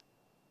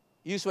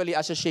 Usually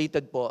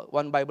associated po,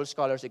 one Bible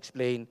scholars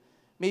explain,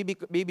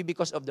 maybe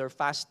because of their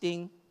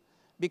fasting.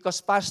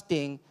 Because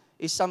fasting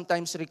is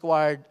sometimes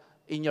required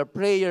in your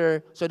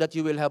prayer so that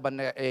you will have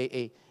an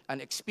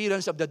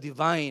experience of the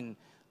divine.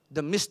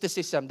 The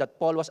mysticism that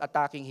Paul was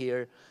attacking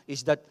here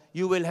is that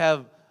you will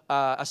have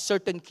a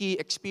certain key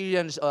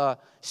experience,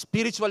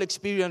 spiritual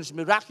experience,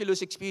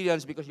 miraculous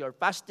experience because you're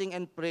fasting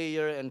and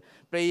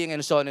praying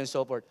and so on and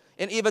so forth.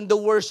 And even the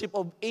worship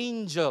of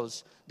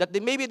angels, that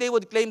maybe they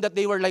would claim that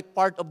they were like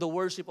part of the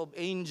worship of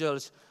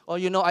angels. Or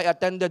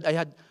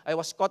I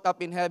was caught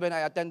up in heaven,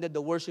 I attended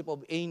the worship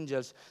of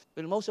angels.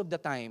 Well, most of the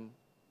time,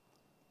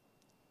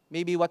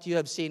 maybe what you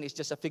have seen is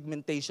just a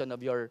figmentation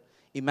of your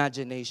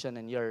imagination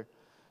and your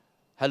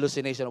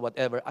hallucination or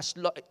whatever,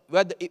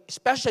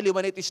 especially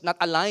when it is not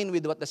aligned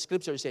with what the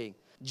Scripture is saying.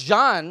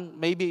 John,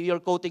 maybe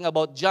you're quoting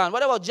about John.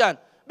 What about John?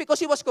 Because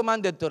he was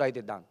commanded to write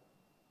it down.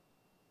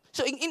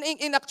 So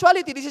in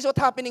actuality, this is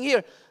what's happening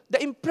here.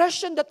 The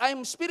impression that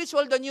I'm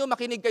spiritual than you,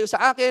 makinig kayo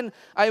sa akin,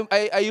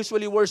 I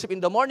usually worship in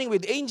the morning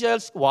with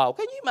angels. Wow,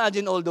 can you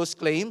imagine all those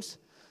claims?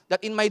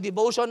 That in my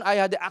devotion, I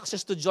had the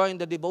access to join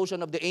the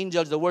devotion of the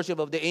angels, the worship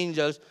of the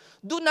angels.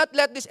 Do not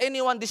let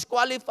anyone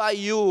disqualify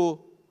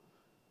you.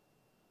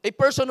 A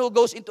person who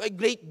goes into a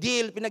great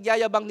deal,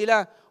 pinagyayabang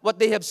nila what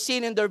they have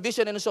seen in their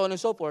vision and so on and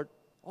so forth.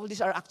 All these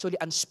are actually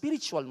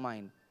unspiritual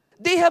mind.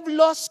 They have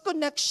lost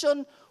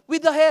connection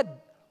with the head.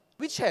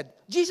 Which head?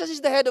 Jesus is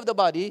the head of the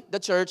body, the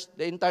church,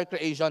 the entire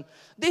creation.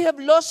 They have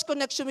lost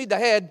connection with the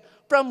head,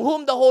 from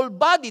whom the whole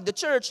body, the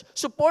church,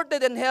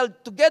 supported and held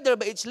together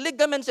by its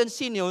ligaments and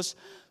sinews,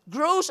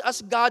 grows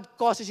as God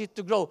causes it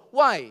to grow.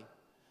 Why?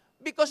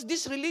 Because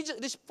these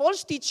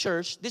false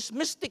teachers, these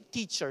mystic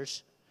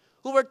teachers,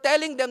 who were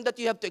telling them that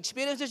you have to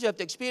experience this, you have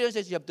to experience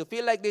this, you have to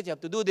feel like this, you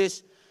have to do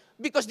this,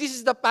 because this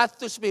is the path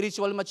to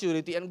spiritual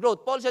maturity and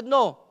growth. Paul said,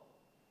 no.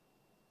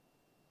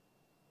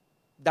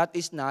 That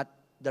is not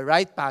the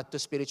right path to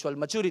spiritual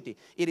maturity.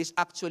 It is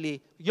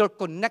actually your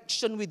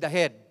connection with the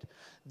head.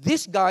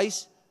 These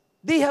guys,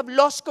 they have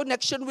lost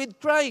connection with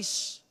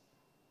Christ.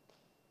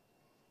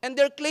 And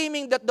they're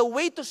claiming that the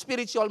way to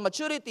spiritual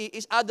maturity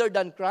is other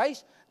than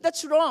Christ.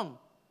 That's wrong.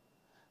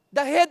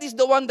 The head is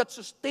the one that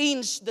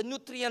sustains the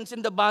nutrients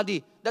in the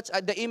body. That's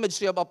the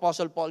imagery of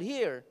Apostle Paul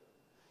here.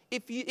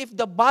 If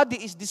the body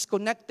is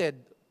disconnected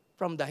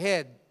from the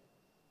head,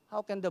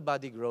 how can the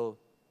body grow?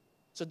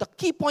 So the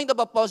key point of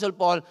Apostle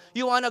Paul,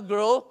 you want to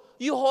grow,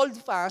 you hold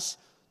fast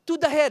to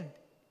the head.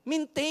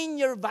 Maintain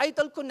your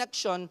vital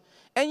connection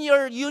and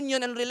your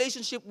union and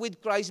relationship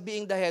with Christ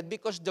being the head,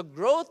 because the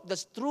growth,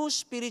 the true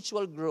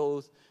spiritual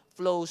growth,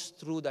 flows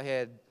through the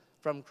head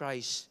from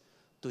Christ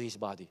to His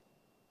body.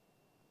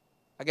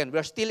 Again,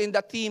 we're still in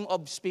the theme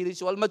of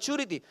spiritual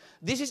maturity.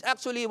 This is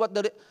actually what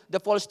the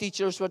false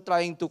teachers were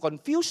trying to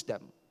confuse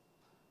them.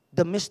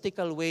 The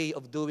mystical way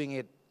of doing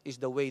it is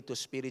the way to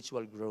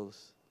spiritual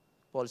growth.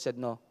 Paul said,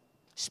 no.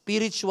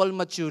 Spiritual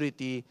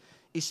maturity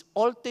is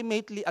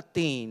ultimately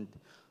attained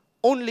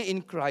only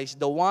in Christ,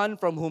 the one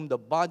from whom the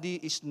body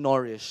is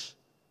nourished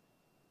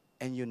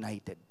and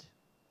united.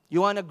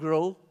 You want to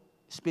grow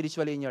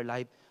spiritually in your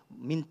life?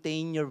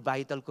 Maintain your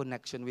vital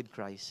connection with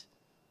Christ.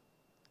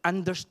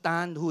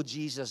 Understand who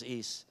Jesus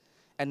is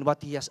and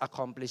what He has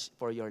accomplished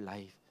for your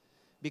life.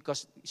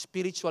 Because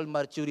spiritual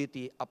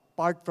maturity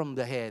apart from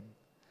the head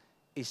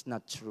is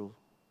not true.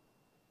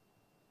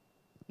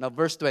 Now,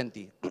 verse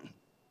 20.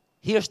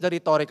 Here's the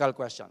rhetorical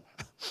question.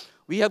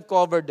 We have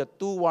covered the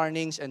 2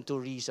 warnings and 2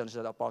 reasons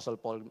that Apostle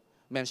Paul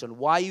mentioned.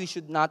 Why you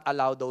should not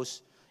allow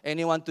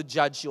anyone to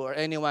judge you or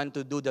anyone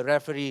to do the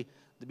referee,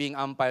 being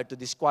umpire, to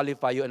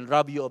disqualify you and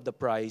rob you of the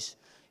prize.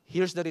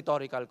 Here's the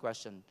rhetorical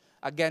question.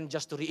 Again,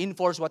 just to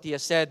reinforce what he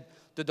has said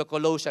to the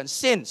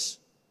Colossians.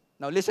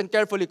 Now listen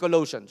carefully,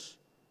 Colossians,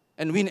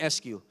 and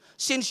WinSQ.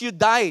 Since you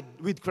died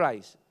with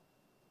Christ.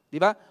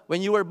 Diba?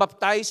 When you were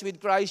baptized with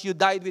Christ, you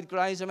died with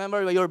Christ.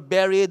 Remember, when you're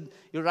buried,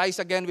 you rise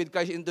again with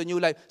Christ into new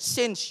life.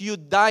 Since you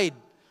died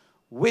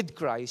with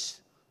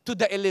Christ to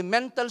the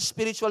elemental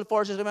spiritual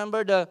forces,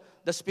 remember the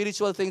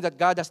spiritual thing that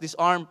God has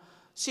disarmed.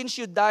 Since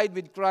you died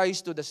with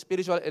Christ to the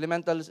spiritual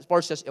elemental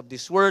forces of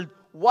this world,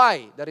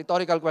 why? The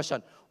rhetorical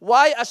question.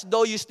 Why, as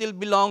though you still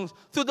belong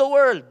to the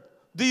world,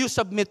 do you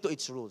submit to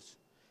its rules?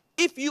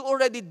 If you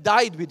already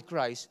died with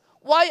Christ,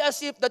 why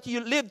as if that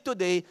you live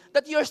today,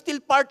 that you're still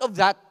part of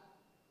that?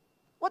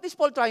 What is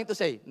Paul trying to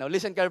say? Now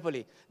listen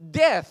carefully.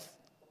 Death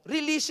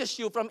releases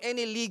you from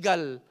any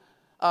legal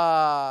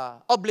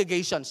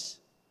obligations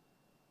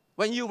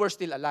when you were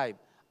still alive.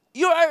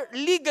 You are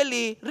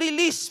legally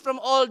released from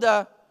all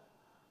the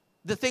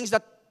things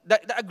the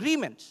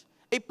agreements.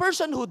 A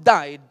person who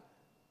died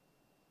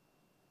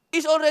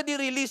is already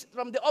released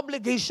from the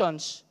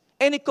obligations,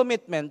 any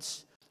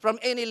commitments, from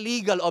any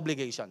legal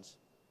obligations.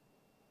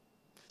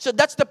 So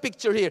that's the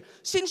picture here.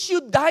 Since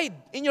you died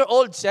in your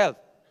old self,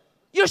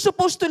 you're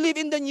supposed to live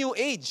in the new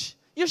age.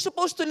 You're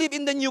supposed to live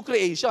in the new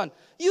creation.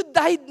 You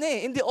died na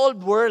in the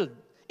old world,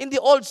 in the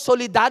old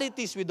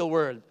solidarities with the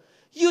world.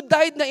 You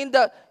died na in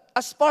the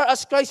as far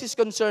as Christ is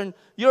concerned,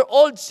 your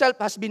old self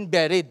has been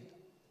buried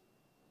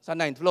sa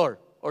 9th floor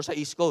or sa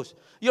East Coast.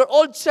 Your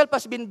old self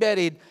has been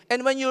buried,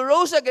 and when you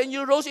rose again,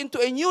 you rose into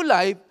a new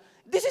life.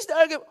 This is the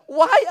argument.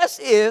 Why as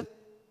if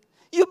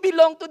you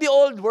belong to the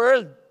old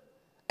world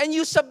and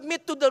you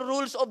submit to the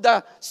rules of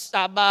the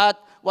Sabbath,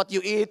 what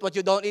you eat, what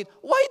you don't eat?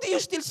 Why do you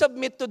still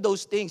submit to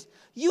those things?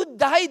 You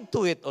died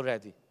to it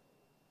already.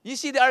 You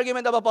see the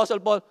argument of Apostle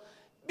Paul?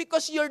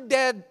 Because you're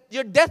dead.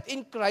 Your death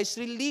in Christ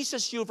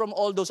releases you from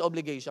all those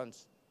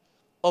obligations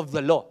of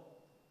the law.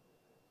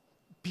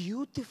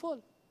 Beautiful.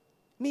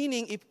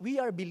 Meaning, if we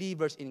are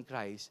believers in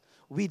Christ,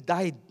 we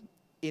died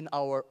in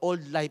our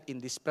old life in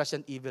this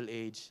present evil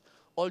age.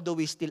 Although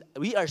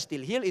we are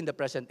still here in the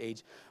present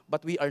age,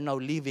 but we are now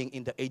living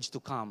in the age to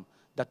come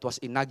that was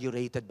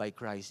inaugurated by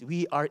Christ.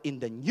 We are in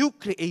the new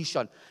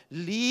creation.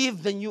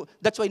 Live the new.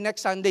 That's why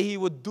next Sunday he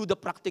would do the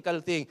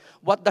practical thing.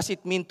 What does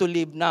it mean to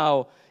live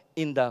now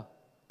in the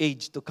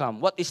age to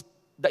come? What is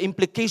the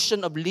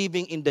implication of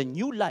living in the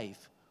new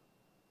life?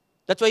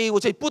 That's why he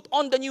would say, put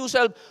on the new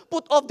self,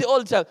 put off the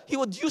old self. He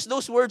would use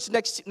those words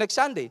next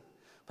Sunday.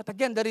 But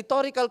again, the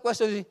rhetorical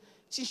question is,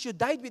 since you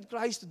died with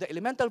Christ to the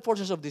elemental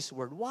forces of this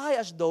world, why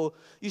as though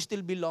you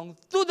still belong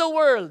to the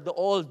world, the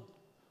old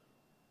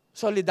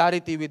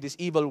solidarity with this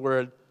evil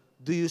world,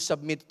 do you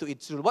submit to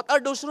its rule? What are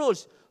those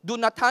rules? Do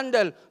not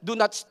handle, do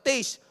not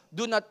taste,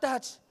 do not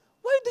touch.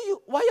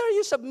 Why are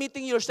you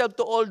submitting yourself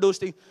to all those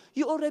things?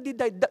 You already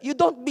died. You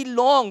don't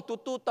belong to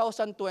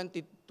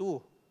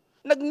 2022.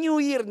 Nag-New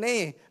Year na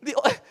eh.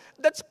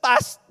 That's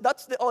past.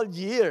 That's the old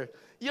year.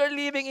 You're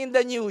living in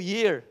the new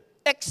year.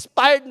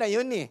 Expired na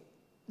yun eh.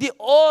 The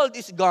old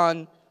is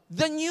gone.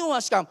 The new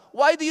has come.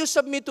 Why do you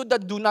submit to the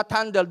do not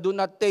handle, do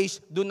not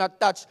taste, do not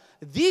touch?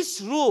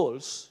 These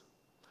rules,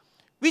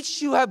 which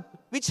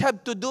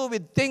have to do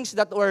with things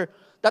that are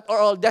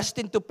all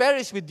destined to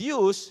perish with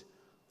use,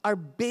 are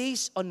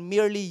based on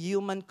merely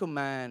human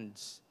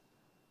commands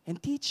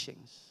and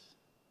teachings.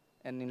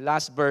 And in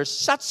last verse,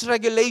 such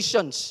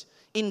regulations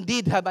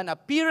indeed have an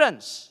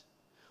appearance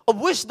of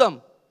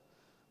wisdom,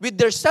 with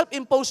their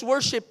self-imposed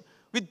worship,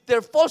 with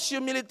their false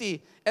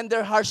humility, and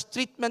their harsh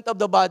treatment of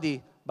the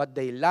body, but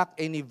they lack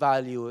any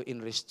value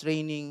in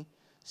restraining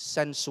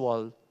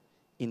sensual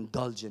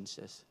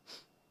indulgences.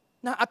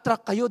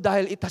 Na-attract kayo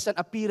dahil it has an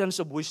appearance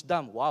of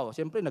wisdom. Wow,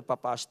 siyempre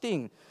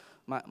nagpa-fasting.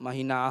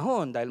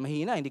 Mahinahon dahil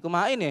mahina, hindi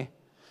kumain eh.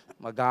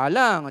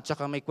 Magalang, at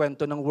saka may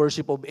kwento ng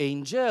worship of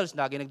angels,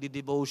 lagi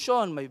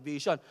nagdi-devotion, may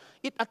vision.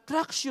 It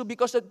attracts you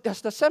because it has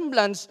the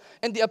semblance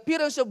and the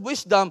appearance of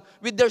wisdom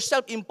with their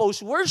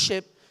self-imposed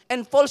worship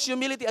and false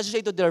humility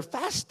associated to their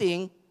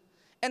fasting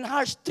and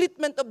harsh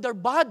treatment of their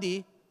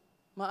body.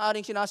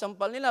 Maaring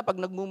sinasampal nila pag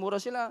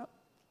nagmumura sila.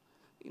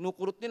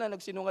 Inukurot nila,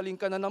 nagsinungaling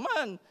ka na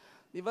naman.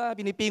 Di ba?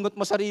 Pinipingot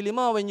mo sarili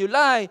mo when you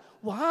lie.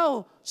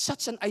 Wow,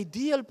 such an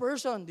ideal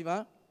person, di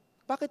ba?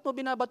 Bakit mo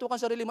binabatukan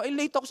sarili mo?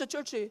 Late ako sa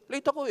church eh.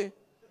 Late ako eh.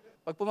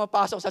 Pag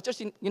pumapasok sa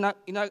church,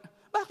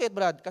 bakit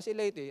Brad? Kasi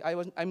late eh.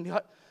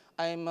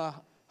 I'm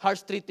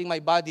harsh treating my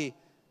body.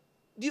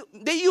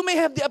 You may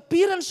have the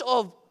appearance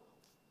of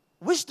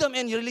wisdom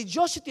and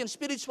religiosity and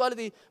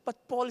spirituality, but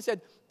Paul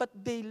said, but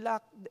they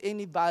lack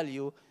any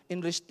value in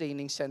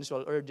restraining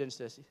sensual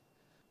urgencies.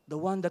 The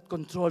one that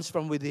controls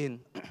from within.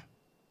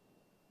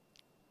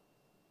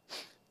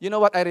 You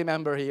know what I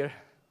remember here?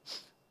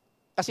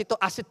 Kasi ito,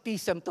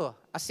 asceticism to.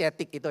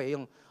 Ascetic ito eh.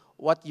 Yung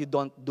what you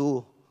don't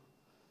do.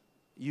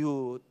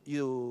 You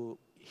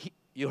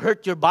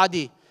hurt your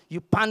body.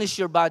 You punish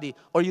your body.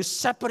 Or you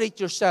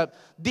separate yourself.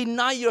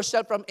 Deny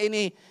yourself from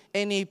any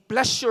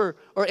pleasure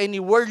or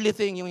any worldly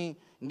thing. Yung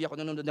hindi ako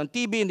nanonood ng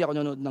TV, hindi ako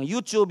nanonood ng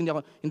YouTube,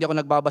 hindi ako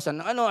nagbabasa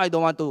ng ano, I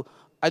don't want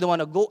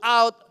to go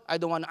out, I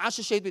don't want to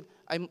associate with,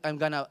 I'm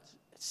gonna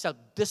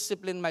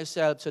self-discipline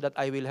myself so that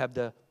I will have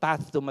the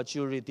path to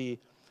maturity.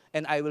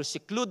 And I will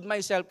seclude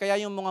myself.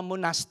 Kaya yung mga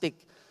monastic,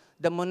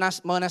 the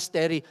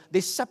monastery,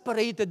 they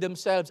separated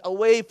themselves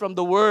away from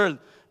the world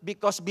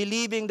because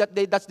believing that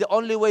that's the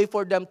only way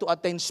for them to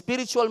attain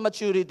spiritual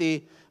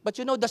maturity. But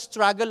you know the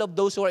struggle of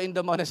those who are in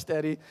the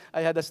monastery.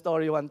 I had a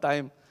story one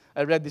time.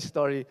 I read this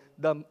story.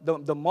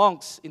 The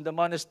monks in the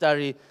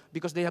monastery,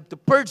 because they have to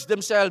purge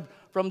themselves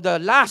from the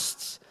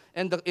lusts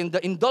and the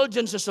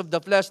indulgences of the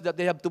flesh, that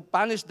they have to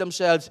punish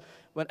themselves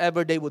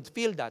whenever they would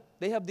feel that.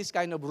 They have this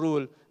kind of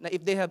rule na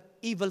if they have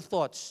evil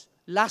thoughts,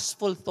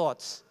 lustful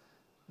thoughts,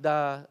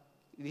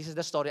 this is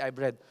the story I've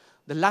read,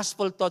 the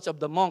lustful thoughts of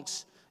the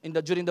monks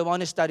during the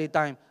monastery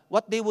time,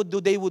 what they would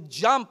do, they would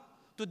jump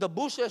to the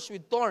bushes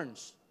with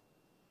thorns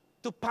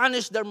to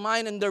punish their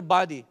mind and their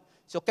body.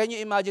 So can you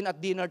imagine at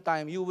dinner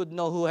time, you would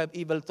know who have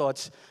evil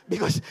thoughts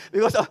because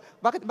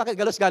bakit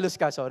galos-galos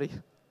ka, sorry.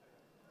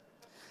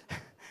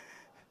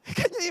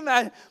 Can you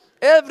imagine?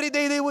 Every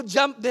day they would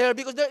jump there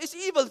because there is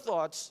evil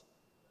thoughts,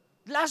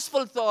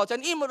 lustful thoughts,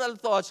 and immoral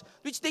thoughts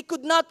which they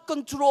could not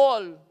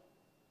control.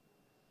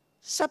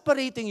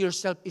 Separating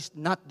yourself is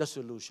not the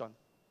solution.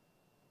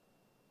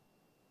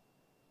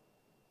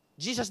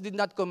 Jesus did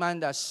not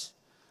command us,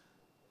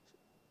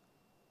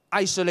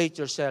 isolate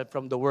yourself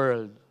from the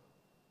world.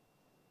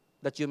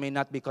 that you may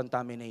not be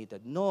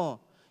contaminated. No.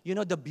 You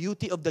know the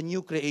beauty of the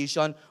new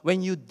creation,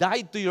 when you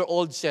died to your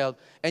old self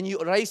and you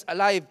rise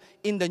alive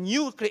in the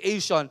new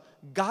creation,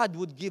 God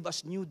would give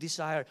us new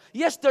desire.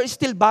 Yes, there is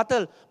still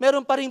battle.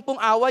 Meron pa rin pong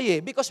away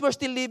because we're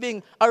still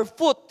living, our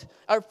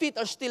feet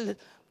are still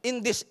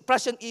in this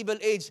present evil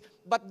age.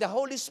 But the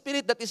Holy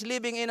Spirit that is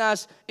living in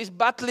us is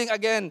battling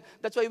again.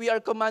 That's why we are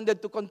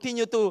commanded to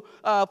continue to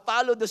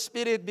follow the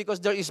Spirit, because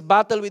there is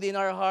battle within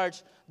our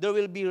hearts. There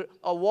will be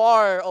a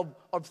war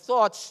of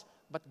thoughts,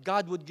 but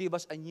God would give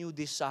us a new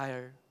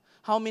desire.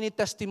 How many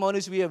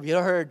testimonies we have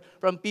heard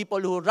from people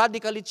who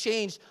radically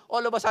changed,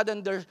 all of a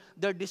sudden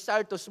their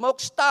desire to smoke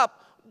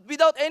stopped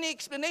without any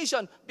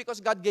explanation because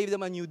God gave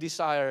them a new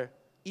desire,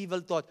 evil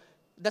thought.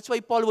 That's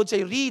why Paul would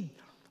say, read,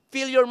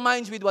 fill your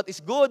minds with what is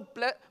good,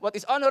 what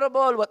is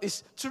honorable, what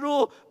is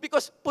true,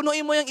 because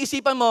punuin mo yung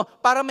isipan mo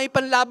para may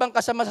panlaban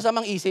ka sa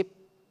masasamang isip.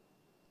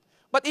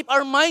 But if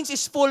our minds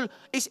is full,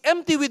 is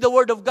empty with the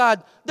Word of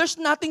God, there's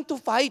nothing to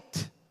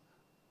fight.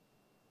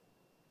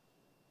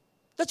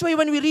 That's why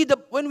when we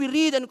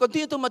read and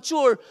continue to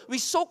mature, we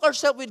soak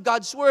ourselves with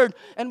God's Word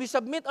and we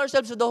submit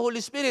ourselves to the Holy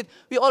Spirit.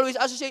 We always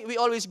associate, we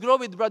always grow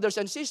with brothers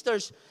and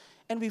sisters,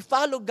 and we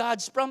follow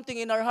God's prompting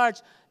in our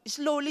hearts.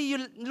 Slowly,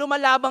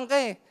 lumalabang ka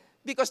eh.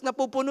 Because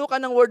napupuno ka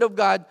ng Word of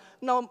God,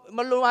 na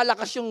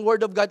lumalakas yung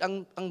Word of God,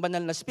 ang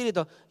banal na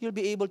Espiritu, you'll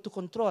be able to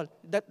control.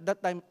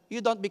 That time, you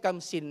don't become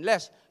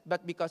sinless,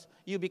 but because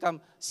you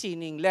become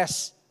sinning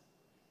less.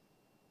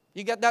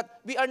 You get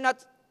that?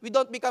 We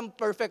don't become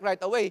perfect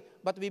right away,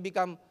 but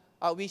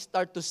we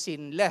start to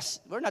sin less.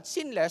 We're not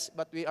sinless,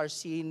 but we are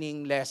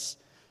sinning less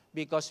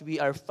because we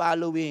are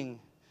following.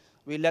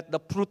 We let the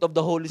fruit of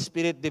the Holy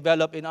Spirit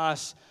develop in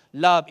us.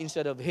 Love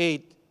instead of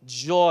hate,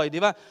 joy, di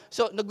ba?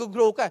 So,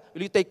 nag-grow ka.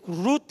 You take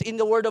root in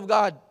the Word of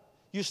God.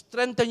 You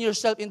strengthen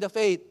yourself in the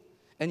faith,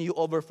 and you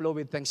overflow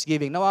with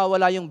thanksgiving.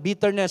 Nawawala yung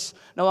bitterness,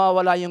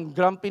 nawawala yung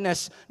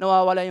grumpiness,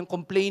 nawawala yung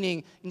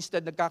complaining.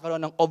 Instead,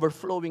 nagkakaroon ng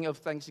overflowing of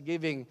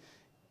thanksgiving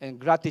and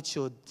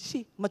gratitude.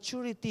 See,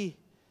 maturity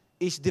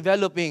is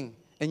developing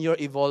and you're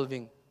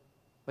evolving.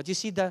 But you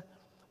see the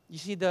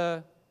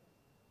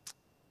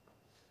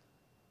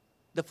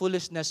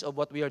foolishness of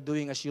what we are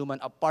doing as human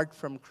apart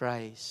from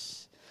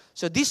Christ.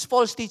 So these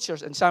false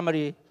teachers, in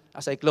summary,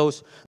 as I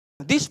close,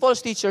 these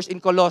false teachers in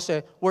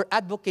Colossae were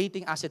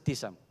advocating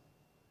asceticism.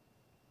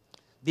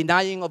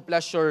 Denying of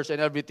pleasures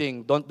and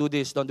everything. Don't do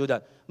this, don't do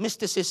that.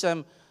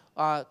 Mysticism,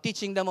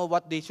 teaching them of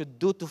what they should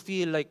do to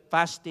feel like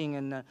fasting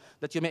and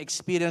that you may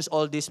experience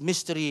all this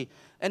mystery.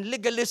 And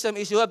legalism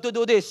is you have to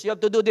do this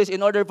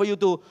in order for you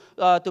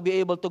to be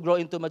able to grow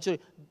into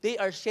maturity. They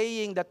are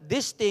saying that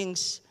these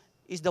things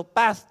is the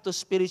path to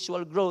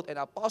spiritual growth. And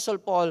Apostle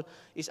Paul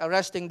is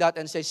arresting that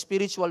and says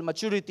spiritual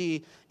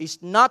maturity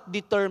is not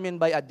determined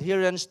by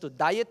adherence to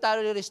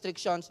dietary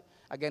restrictions.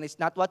 Again, it's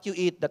not what you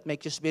eat that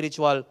makes you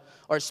spiritual,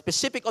 or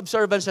specific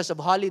observances of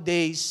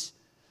holidays,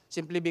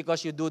 simply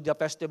because you do the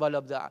festival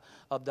of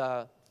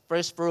the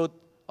first fruit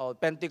of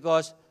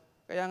Pentecost.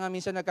 Kaya nga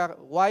minsan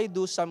why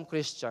do some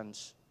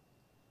Christians?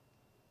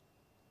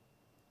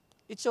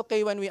 It's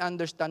okay when we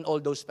understand all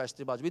those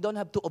festivals. We don't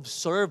have to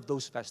observe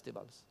those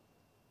festivals.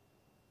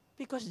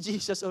 Because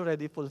Jesus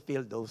already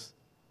fulfilled those.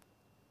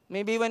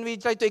 Maybe when we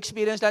try to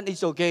experience that,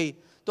 it's okay.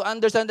 To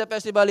understand the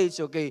festival, it's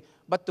okay.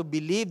 But to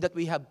believe that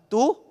we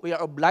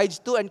are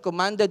obliged to and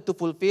commanded to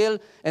fulfill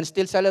and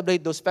still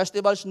celebrate those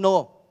festivals,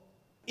 no.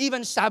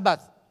 Even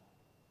Sabbath.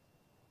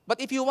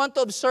 But if you want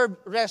to observe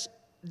rest,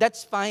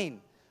 that's fine.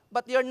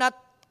 But you're not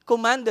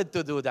commanded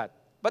to do that.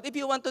 But if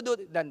you want to do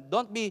it, then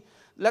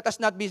let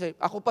us not be,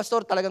 ako pastor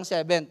talagang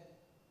 7.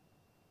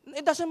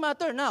 It doesn't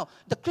matter now.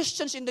 The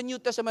Christians in the New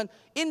Testament,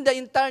 in the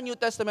entire New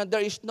Testament, there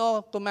is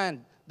no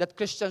command that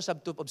Christians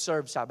have to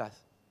observe Sabbath.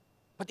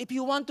 But if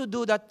you want to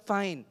do that,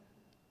 fine.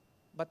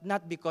 But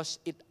not because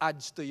it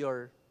adds to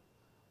your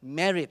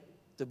merit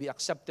to be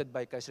accepted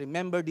by Christ.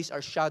 Remember, these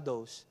are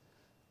shadows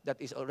that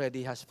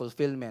already has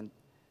fulfillment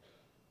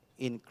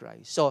in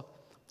Christ. So,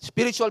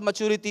 spiritual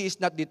maturity is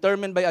not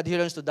determined by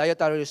adherence to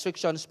dietary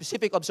restrictions,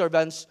 specific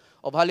observance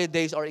of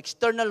holidays, or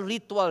external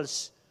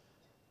rituals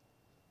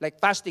like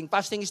fasting.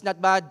 Fasting is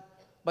not bad,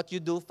 but you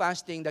do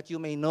fasting that you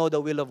may know the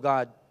will of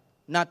God,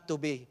 not to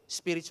be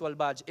spiritual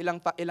badge.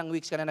 Ilang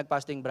weeks ka na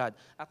nag-fasting, Brad?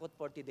 Ako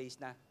 40 days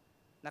na.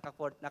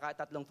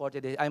 Naka-3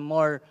 40 days.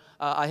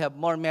 I have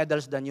more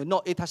medals than you.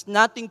 No, it has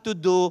nothing to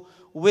do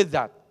with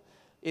that.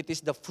 It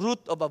is the fruit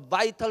of a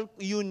vital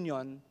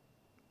union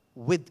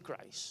with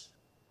Christ.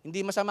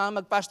 Hindi masama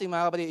mag-fasting,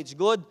 mga kapatid. It's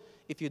good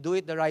if you do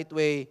it the right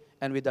way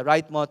and with the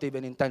right motive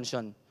and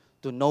intention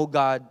to know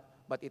God,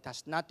 but it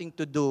has nothing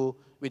to do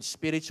with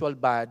spiritual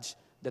badge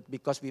that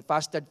because we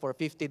fasted for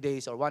 50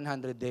 days or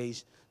 100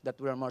 days, that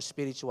we are more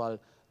spiritual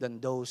than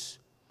those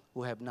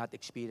who have not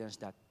experienced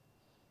that.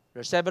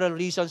 There are several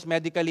reasons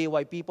medically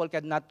why people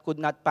could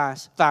not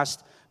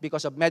fast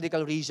because of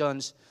medical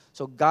reasons.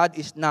 So God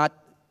is not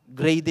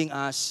grading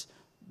us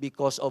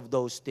because of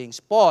those things.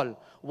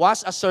 Paul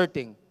was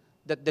asserting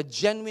that the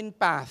genuine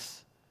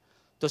path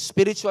to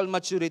spiritual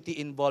maturity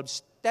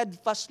involves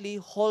steadfastly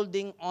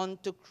holding on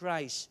to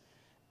Christ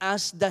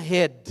as the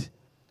head.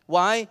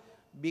 Why?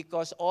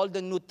 Because all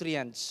the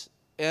nutrients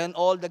and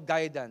all the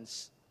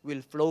guidance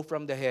will flow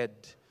from the head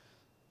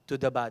to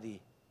the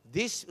body.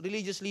 These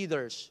religious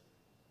leaders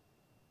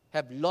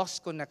have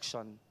lost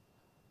connection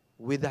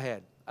with the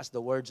head, as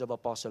the words of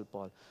Apostle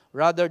Paul,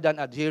 rather than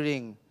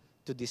adhering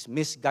to these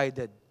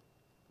misguided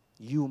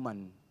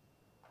human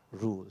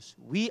rules.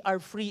 We are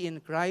free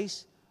in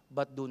Christ,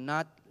 but do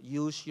not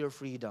use your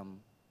freedom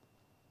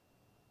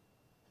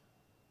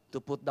to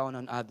put down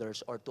on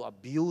others or to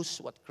abuse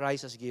what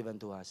Christ has given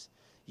to us.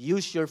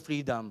 Use your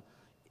freedom,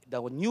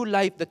 the new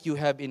life that you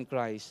have in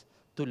Christ,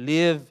 to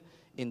live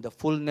in the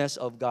fullness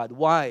of God.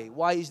 Why?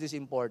 Why is this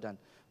important?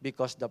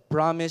 Because the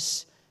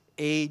promised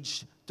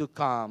age to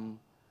come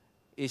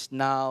is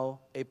now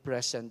a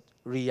present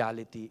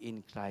reality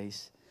in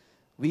Christ.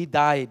 We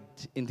died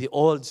in the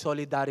old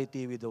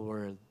solidarity with the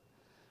world.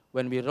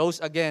 When we rose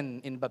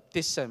again in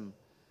baptism,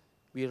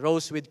 we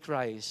rose with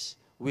Christ.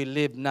 We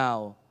live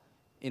now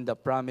in the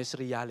promised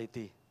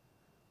reality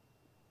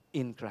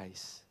in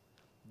Christ.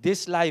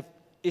 This life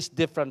is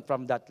different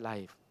from that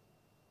life.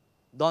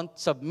 Don't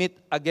submit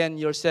again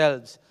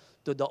yourselves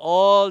to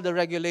all the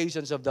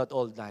regulations of that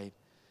old life.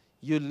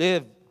 You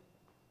live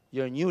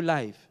your new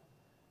life,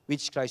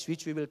 which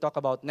we will talk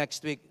about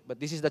next week. But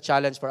this is the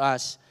challenge for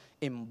us.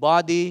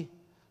 Embody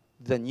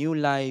the new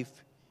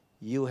life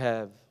you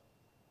have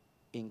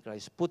in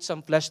Christ. Put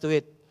some flesh to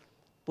it.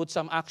 Put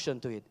some action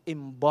to it.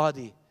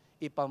 Embody.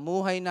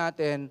 Ipamuhay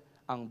natin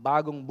ang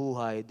bagong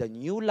buhay. The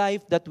new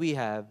life that we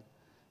have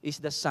is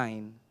the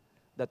sign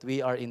that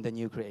we are in the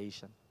new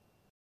creation.